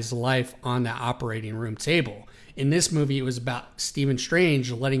that guy's life on that operating room table. In this movie, it was about Stephen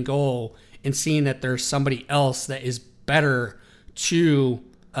Strange letting go and seeing that there's somebody else that is better to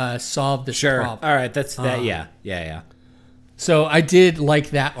solve this problem. All right, that's that. Yeah. So I did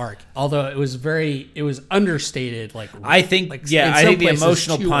like that arc, although it was understated. Like, I think, like, I think the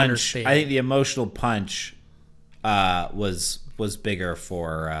emotional punch. Understated. I think the emotional punch was bigger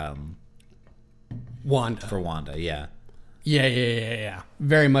for Wanda. For Wanda, yeah. Yeah.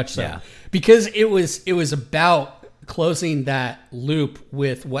 Very much so. Yeah. Because it was about closing that loop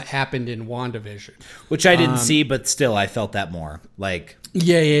with what happened in WandaVision. Which I didn't see, but still I felt that more. Like,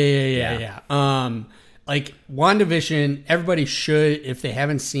 Yeah. Like, WandaVision, everybody should, if they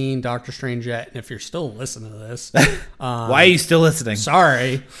haven't seen Doctor Strange yet, and if you're still listening to this. Why are you still listening?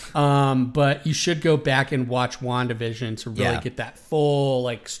 Sorry. But you should go back and watch WandaVision to really get that full,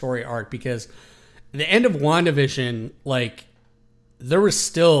 like, story arc, because the end of WandaVision, like, there was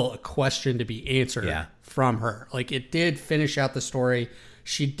still a question to be answered from her. Like, it did finish out the story.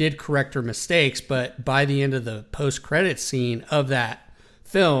 She did correct her mistakes, but by the end of the post-credits scene of that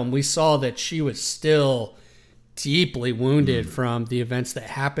film, we saw that she was still deeply wounded from the events that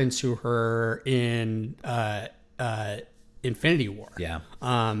happened to her in Infinity War. Yeah.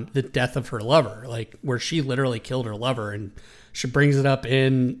 The death of her lover, like, where she literally killed her lover, and she brings it up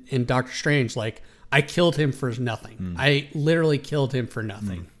in Doctor Strange, like, I killed him for nothing. I literally killed him for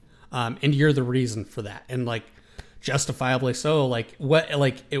nothing. And you're the reason for that. And, like, justifiably so. Like, what,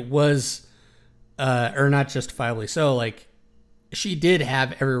 like, it was, or not justifiably so, like, she did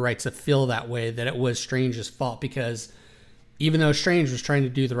have every right to feel that way, that it was Strange's fault, because even though Strange was trying to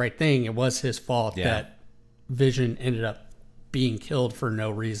do the right thing, it was his fault that Vision ended up being killed for no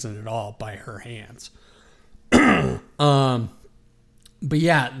reason at all by her hands. But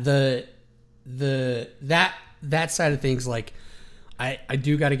yeah, that side of things, like I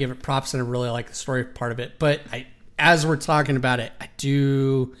do got to give it props, and I really like the story part of it. But as we're talking about it, I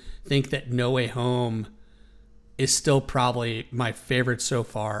do think that No Way Home is still probably my favorite so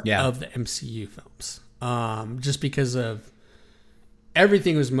far of the MCU films. Just because of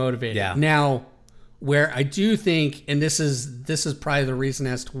everything was motivated. Yeah. Now, where I do think, and this is probably the reason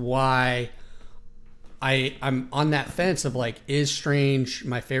as to why I'm on that fence of like, is Strange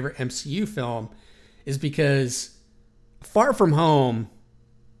my favorite MCU film, is because Far From Home,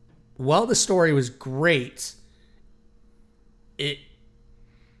 while the story was great, it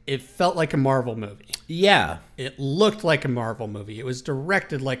felt like a Marvel movie. Yeah. It looked like a Marvel movie. It was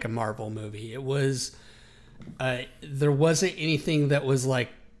directed like a Marvel movie. It was there wasn't anything that was like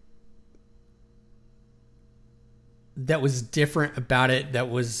that was different about it that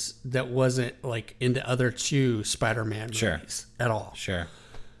wasn't like in the other two Spider-Man movies at all. Sure.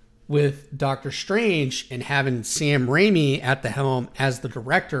 With Doctor Strange and having Sam Raimi at the helm as the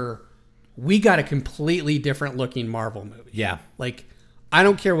director, we got a completely different looking Marvel movie. Yeah. Like, I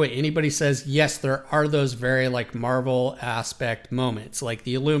don't care what anybody says. Yes, there are those very like Marvel aspect moments, like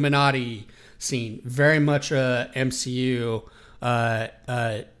the Illuminati scene, very much a MCU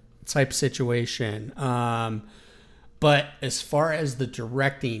type situation. But as far as the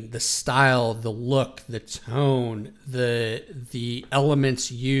directing, the style, the look, the tone, the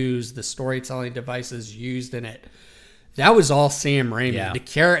elements used, the storytelling devices used in it, that was all Sam Raimi. Yeah.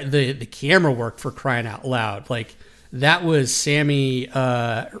 The camera work, for crying out loud, like that was Sam Raimi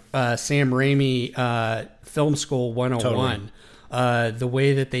Film School 101. Totally. The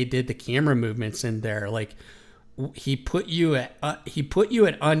way that they did the camera movements in there, like he put you at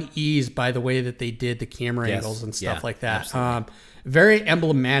unease by the way that they did the camera angles and stuff like that. Very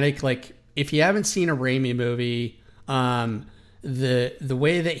emblematic. Like, if you haven't seen a Raimi movie, the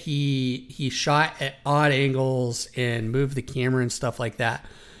way that he shot at odd angles and moved the camera and stuff like that,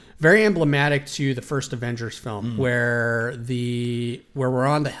 very emblematic to the first Avengers film, where we're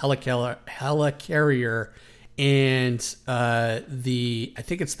on the helicarrier and I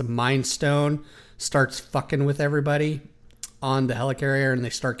think it's the Mind Stone starts fucking with everybody on the helicarrier, and they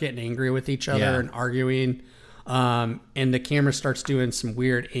start getting angry with each other and arguing. And the camera starts doing some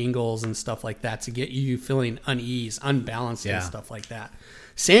weird angles and stuff like that to get you feeling unease, unbalanced and stuff like that.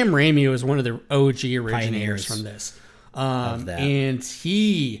 Sam Raimi was one of the OG originators from this. And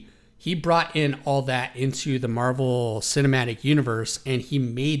he brought in all that into the Marvel Cinematic Universe, and he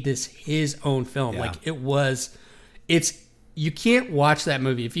made this his own film. Yeah. Like, you can't watch that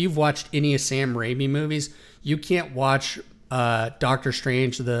movie. If you've watched any of Sam Raimi movies, you can't watch Doctor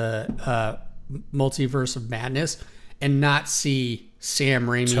Strange, the Multiverse of Madness, and not see Sam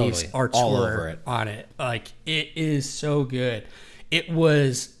Raimi's artwork on it. Like, it is so good. It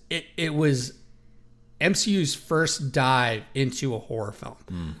was MCU's first dive into a horror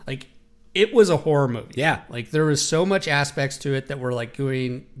film. Like, it was a horror movie. Yeah. Like, there was so much aspects to it that were like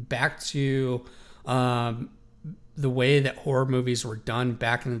going back to the way that horror movies were done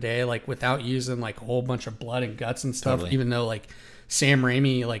back in the day, like without using like a whole bunch of blood and guts and stuff. Totally. Even though like Sam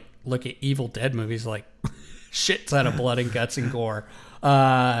Raimi, like, look at Evil Dead movies, like shit ton of blood and guts and gore.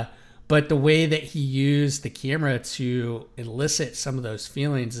 But the way that he used the camera to elicit some of those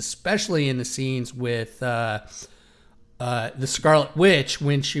feelings, especially in the scenes with the Scarlet Witch,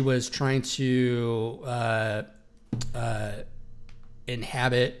 when she was trying to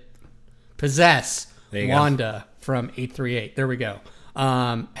possess Wanda from 838. There we go.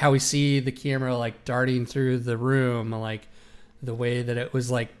 How we see the camera like darting through the room, like the way that it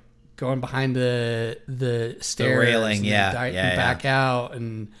was like going behind the stairs, the railing, back out,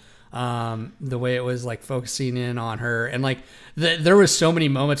 and the way it was like focusing in on her, and like there was so many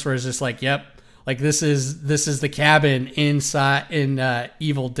moments where it's just like, yep, like this is the cabin inside in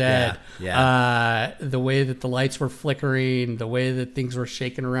Evil Dead. The way that the lights were flickering, the way that things were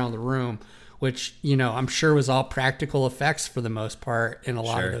shaking around the room, which, you know, I'm sure was all practical effects for the most part in a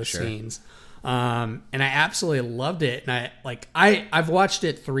lot of those scenes. And I absolutely loved it. And I've watched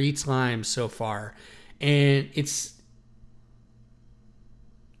it 3 times so far, and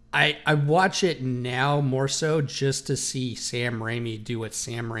I watch it now more so just to see Sam Raimi do what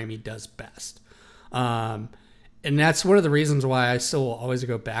Sam Raimi does best. And that's one of the reasons why I still will always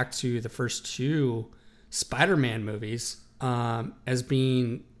go back to the first 2 Spider-Man movies as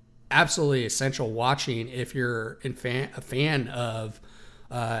being absolutely essential watching if you're a fan of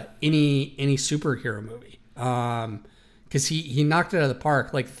any superhero movie. because he knocked it out of the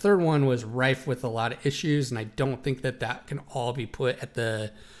park. Like, the third one was rife with a lot of issues, and I don't think that can all be put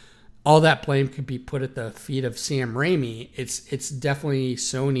at all that blame could be put at the feet of Sam Raimi. It's definitely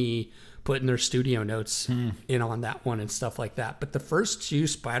Sony putting their studio notes in on that one and stuff like that. But the first two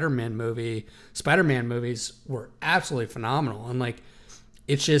Spider-Man movies were absolutely phenomenal. And like,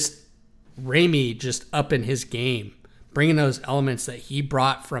 it's just Raimi just upping his game, bringing those elements that he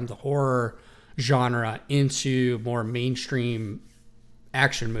brought from the horror genre into more mainstream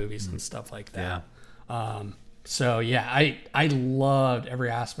action movies and stuff like that. Yeah. So yeah, I loved every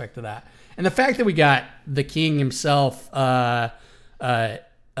aspect of that. And the fact that we got the King himself,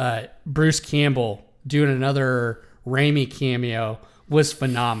 Bruce Campbell, doing another Raimi cameo was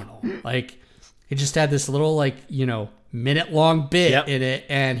phenomenal. Like, he just had this little, like, minute-long bit in it,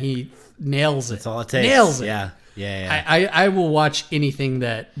 and he nails it. That's all it takes. Nails it. Yeah. I will watch anything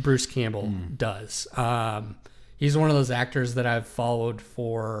that Bruce Campbell does. He's one of those actors that I've followed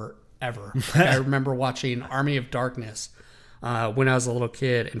forever. I remember watching Army of Darkness when I was a little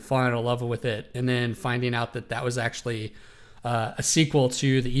kid and falling in love with it, and then finding out that was actually a sequel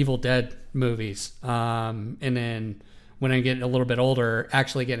to the Evil Dead movies. And then when I get a little bit older,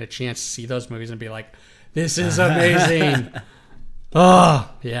 actually getting a chance to see those movies and be like, this is amazing.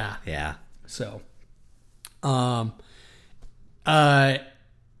 Oh, yeah. Yeah. So, let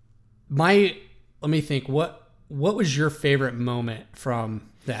me think, what was your favorite moment from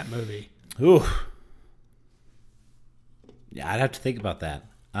that movie? Ooh. Yeah, I'd have to think about that.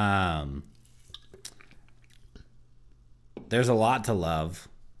 There's a lot to love,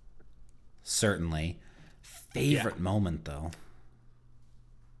 certainly. Favorite moment, though,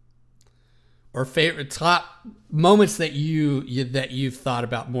 or favorite top moments that you've thought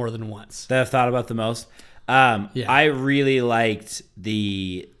about more than once. That I've thought about the most. I really liked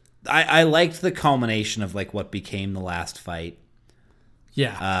I liked the culmination of like what became the last fight.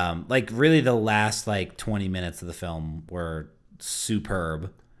 Yeah. Like really the last like 20 minutes of the film were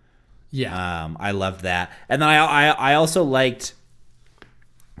superb. Yeah. I loved that. And then I also liked,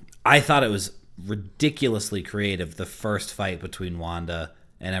 I thought it was ridiculously creative, the first fight between Wanda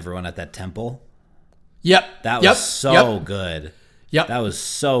and everyone at that temple. Yep. That was so good. Yep. That was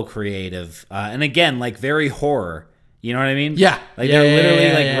so creative. And again, like very horror. You know what I mean? Yeah. Like they're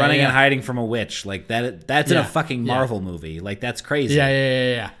literally running and hiding from a witch. Like that's in a fucking Marvel movie. Like that's crazy.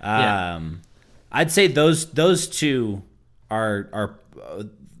 Yeah. I'd say those two are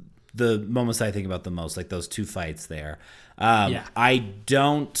the moments I think about the most, like those two fights there. I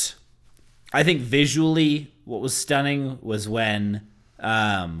think visually what was stunning was when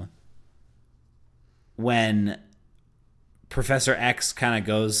Professor X kind of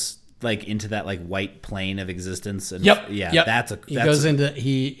goes like into that like white plane of existence. And he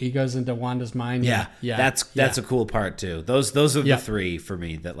goes into Wanda's mind. That's a cool part too. Those are the three for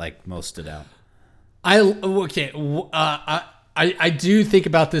me that like most stood out. I do think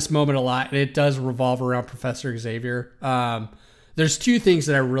about this moment a lot, and it does revolve around Professor Xavier. There's two things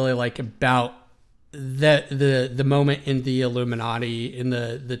that I really like about the moment in the Illuminati, in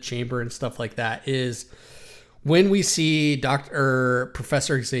the chamber and stuff like that, is when we see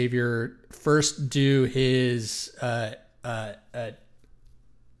Professor Xavier first do his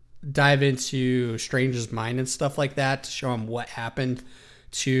dive into Strange's mind and stuff like that to show him what happened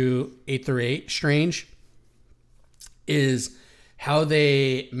to 838 Strange, is how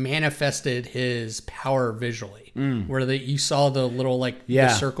they manifested his power visually, where you saw the little the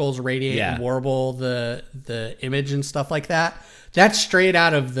circles radiate and warble the image and stuff like that. That's straight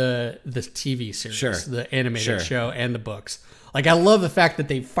out of the TV series, the animated show, and the books. Like, I love the fact that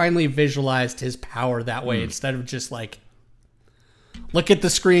they finally visualized his power that way instead of just like look at the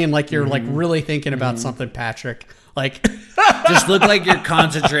screen like you're like really thinking about something, Patrick. Like, just look like you're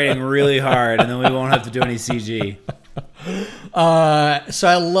concentrating really hard, and then we won't have to do any CG. So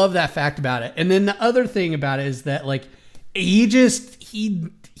I love that fact about it. And then the other thing about it is that like he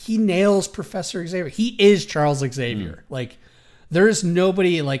nails Professor Xavier. He is Charles Xavier. Like, there's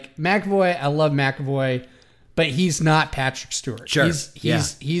nobody like McAvoy. I love McAvoy, but he's not Patrick Stewart. Sure.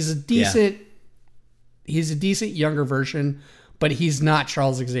 He's a decent younger version, but he's not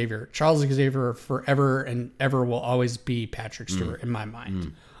Charles Xavier. Charles Xavier forever and ever will always be Patrick Stewart in my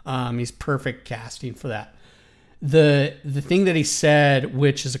mind. He's perfect casting for that. The thing that he said,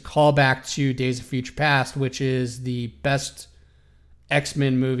 which is a callback to Days of Future Past, which is the best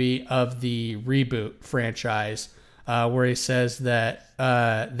X-Men movie of the reboot franchise, where he says that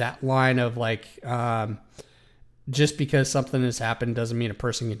that line of like, just because something has happened doesn't mean a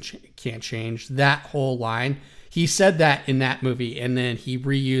person can't change. That whole line, he said that in that movie, and then he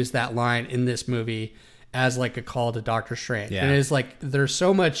reused that line in this movie, as like a call to Doctor Strange. Yeah. And it's like there's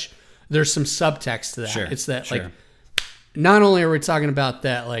some subtext to that. Sure. It's that Sure. like not only are we talking about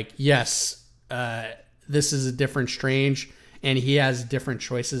that, like, yes, this is a different Strange and he has different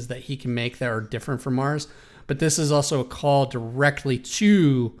choices that he can make that are different from ours, but this is also a call directly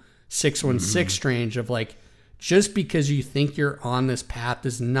to 616 Strange of like, just because you think you're on this path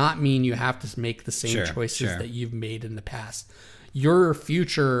does not mean you have to make the same choices that you've made in the past. Your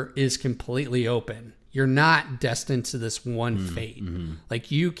future is completely open. You're not destined to this one fate.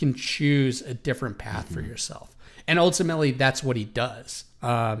 Like, you can choose a different path for yourself. And ultimately, that's what he does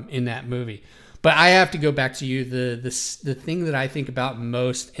in that movie. But I have to go back to you. The thing that I think about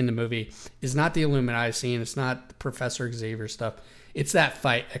most in the movie is not the Illuminati scene. It's not the Professor Xavier stuff. It's that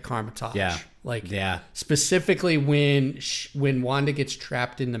fight at Kamar-Taj. Yeah. Like, specifically when Wanda gets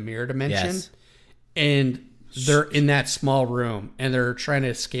trapped in the mirror dimension and they're in that small room and they're trying to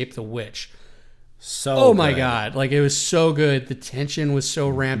escape the witch. Oh my God. Like, it was so good. The tension was so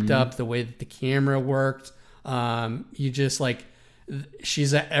ramped up, the way that the camera worked. You just like,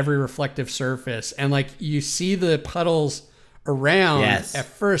 she's at every reflective surface and like you see the puddles around at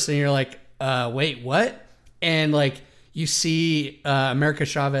first and you're like, wait, what? And like, you see America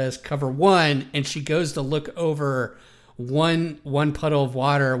Chavez cover one and she goes to look over one puddle of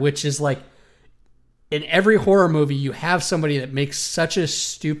water, which is like, in every horror movie, you have somebody that makes such a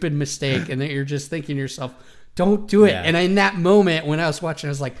stupid mistake and that you're just thinking to yourself, don't do it. Yeah. And in that moment, when I was watching,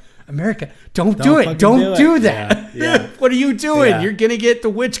 I was like, America, don't do it. Don't do that. Yeah. What are you doing? Yeah. You're going to get the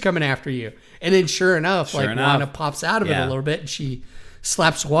witch coming after you. And then sure enough, Wanda pops out of it a little bit and she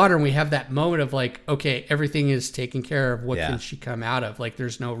slaps water and we have that moment of like, okay, everything is taken care of. What can she come out of? Like,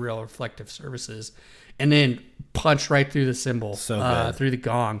 there's no real reflective surfaces. And then punch right through the symbol, through the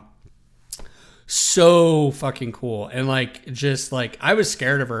gong. So fucking cool. And like, just like, I was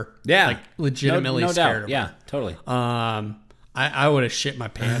scared of her. Yeah. Like, legitimately scared of her. Yeah, totally. I would have shit my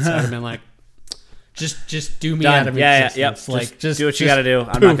pants. I'd have been like, just do me out of existence. Yeah. Like, just do what you got to do.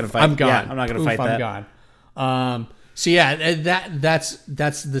 I'm not going to fight. I'm gone. Yeah, I'm not going to fight that. I'm gone. So yeah,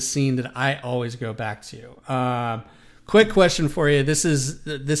 that's the scene that I always go back to. Quick question for you. This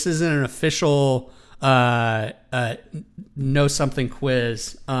isn't an official know something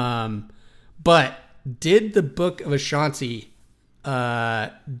quiz. But did the Book of Ashanti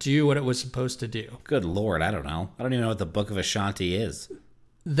do what it was supposed to do? Good Lord, I don't know. I don't even know what the Book of Ashanti is.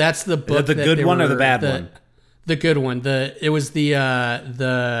 That's the book. The good one or the bad one? The good one. It was the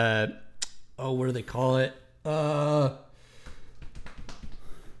what do they call it? The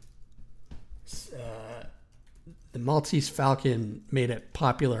Maltese Falcon made it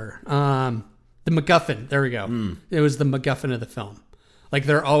popular. The MacGuffin. There we go. It was the MacGuffin of the film. Like,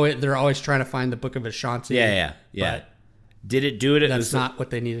 they're always trying to find the Book of Ashanti. Yeah. But did it do it? That's not what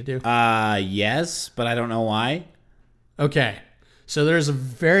they need to do. Yes, but I don't know why. Okay, so there's a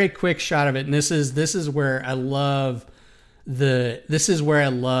very quick shot of it, and this is where I love the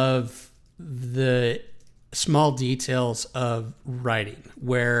small details of writing,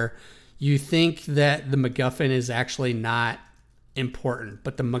 where you think that the MacGuffin is actually not important,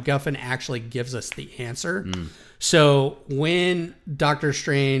 but the MacGuffin actually gives us the answer. So when Doctor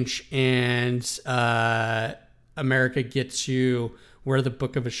Strange and America get to where the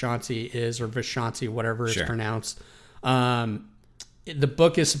Book of Ashanti is, or Vishanti, whatever it's pronounced, the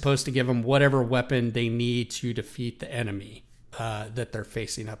book is supposed to give them whatever weapon they need to defeat the enemy that they're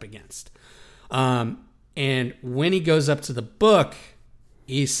facing up against. And when he goes up to the book,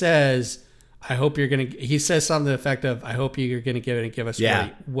 he says, he says something to the effect of, I hope you're going to give us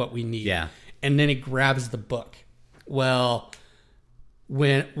what we need. Yeah. And then he grabs the book. Well,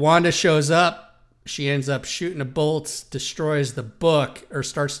 when Wanda shows up, she ends up shooting the bolts, destroys the book, or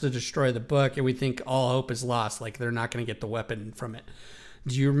starts to destroy the book, and we think all hope is lost. Like, they're not going to get the weapon from it.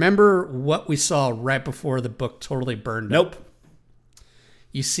 Do you remember what we saw right before the book totally burned up? Nope.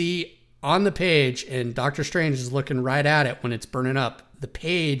 You see on the page, and Doctor Strange is looking right at it when it's burning up. The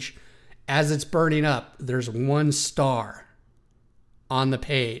page, as it's burning up, there's one star on the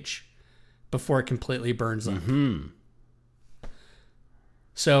page before it completely burns up.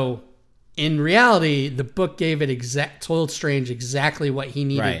 So, in reality, the book gave it told Strange exactly what he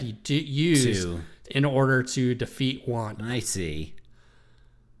needed to use in order to defeat Wanda. I see.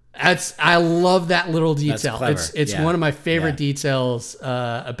 I love that little detail. That's It's one of my favorite details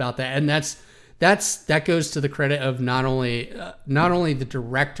about that, and that goes to the credit of not only the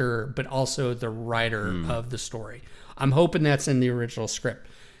director but also the writer of the story. I'm hoping that's in the original script,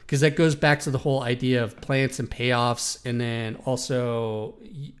 because that goes back to the whole idea of plants and payoffs, and then also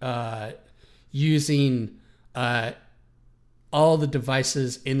using all the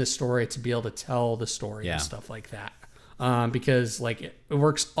devices in the story to be able to tell the story and stuff like that. Because like it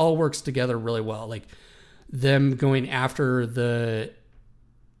works together really well. Like them going after the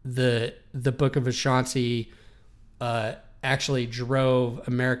Book of Ashanti actually drove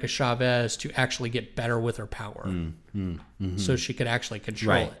America Chavez to actually get better with her power, so she could actually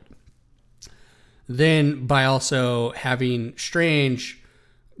control it. Then by also having Strange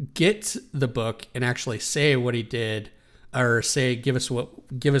get the book and actually say what he did, or say give us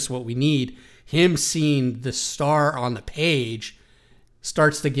what we need, him seeing the star on the page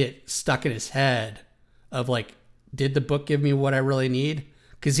starts to get stuck in his head of like, did the book give me what I really need?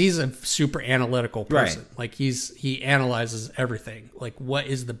 Because he's a super analytical person. Right. Like he analyzes everything. Like what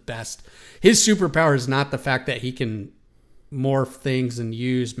is the best? His superpower is not the fact that he can morph things and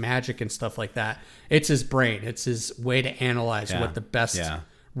use magic and stuff like that. It's his brain. It's his way to analyze what the best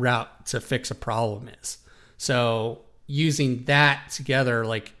route to fix a problem is. So using that together,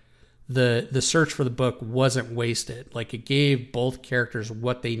 like the search for the book wasn't wasted. Like it gave both characters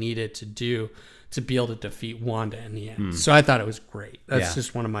what they needed to do to be able to defeat Wanda in the end. So I thought it was great. That's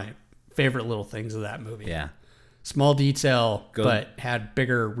just one of my favorite little things of that movie. Yeah. Small detail, but had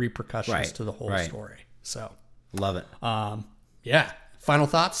bigger repercussions to the whole story. So love it. Yeah. Final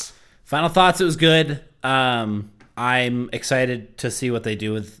thoughts? Final thoughts, it was good. I'm excited to see what they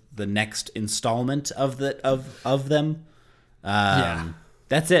do with the next installment of them.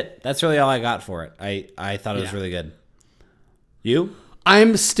 That's it. That's really all I got for it. I thought it was really good. You?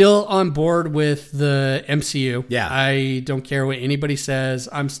 I'm still on board with the MCU. Yeah. I don't care what anybody says.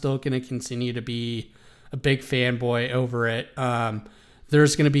 I'm still going to continue to be a big fanboy over it.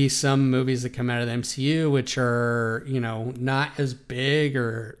 There's going to be some movies that come out of the MCU which are, not as big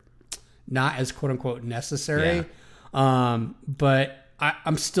or not as quote unquote necessary. Yeah. But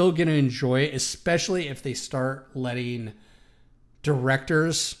I'm still going to enjoy it, especially if they start letting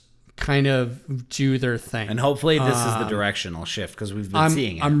directors kind of do their thing. And hopefully this is the directional shift, because we've been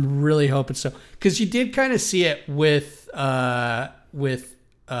seeing it. I'm really hoping so. Because you did kind of see it with Thor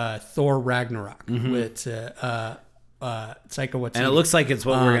Ragnarok, with Taika Waititi. And it looks like it's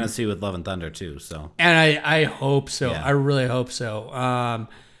what we're going to see with Love and Thunder too. So, and I hope so. Yeah. I really hope so.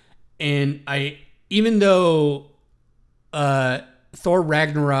 And even though Thor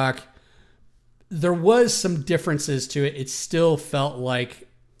Ragnarok, there was some differences to it, it still felt like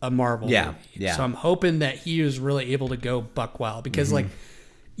a Marvel movie. Yeah. So I'm hoping that he was really able to go buck wild, because like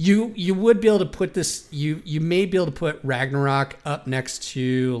you would be able to put this, you may be able to put Ragnarok up next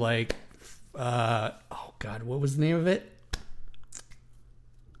to like oh god, what was the name of it?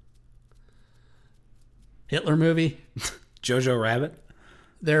 Hitler movie? Jojo Rabbit?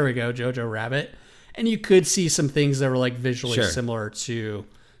 There we go, Jojo Rabbit. And you could see some things that were like visually similar to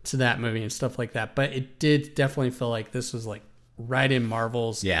that movie and stuff like that. But it did definitely feel like this was like right in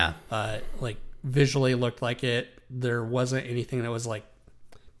Marvel's. Yeah. Like visually looked like it. There wasn't anything that was like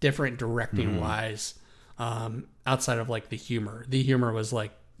different directing wise, outside of like the humor. The humor was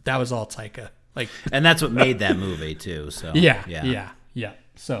like, that was all Taika. Like, and that's what made that movie too. So yeah.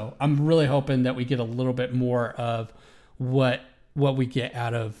 So I'm really hoping that we get a little bit more of what we get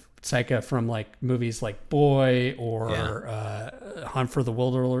out of Taika from like movies like Boy or Hunt for the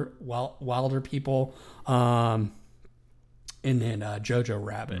Wilder People, and then Jojo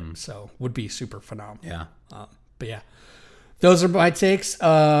Rabbit. So would be super phenomenal. Yeah. But yeah, those are my takes.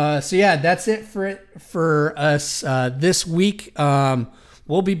 So yeah, that's it for us this week.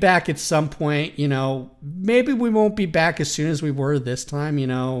 We'll be back at some point. Maybe we won't be back as soon as we were this time.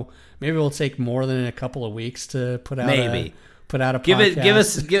 Maybe we'll take more than a couple of weeks to put out a podcast. Be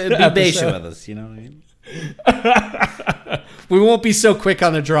patient with us. You know what I mean? We won't be so quick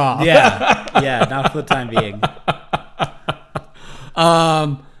on the draw. Yeah, not for the time being.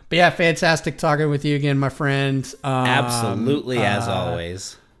 But yeah, fantastic talking with you again, my friend. Absolutely, as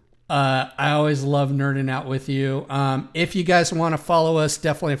always. I always love nerding out with you. If you guys want to follow us,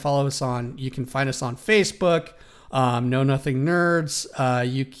 definitely follow us you can find us on Facebook, Know Nothing Nerds.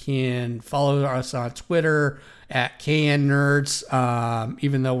 You can follow us on Twitter at KN Nerds,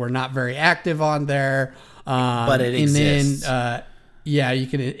 even though we're not very active on there. But it exists. And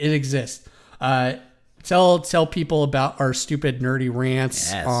then, it exists. Tell people about our stupid nerdy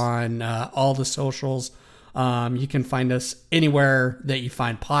rants on all the socials. You can find us anywhere that you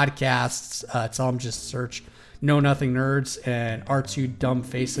find podcasts. Tell them just search Know Nothing Nerds, and our two dumb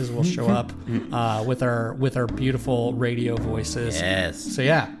faces will show up with our beautiful radio voices. Yes. So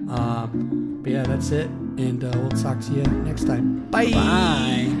yeah, but yeah, that's it, and we'll talk to you next time. Bye.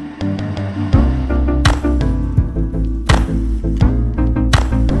 Bye.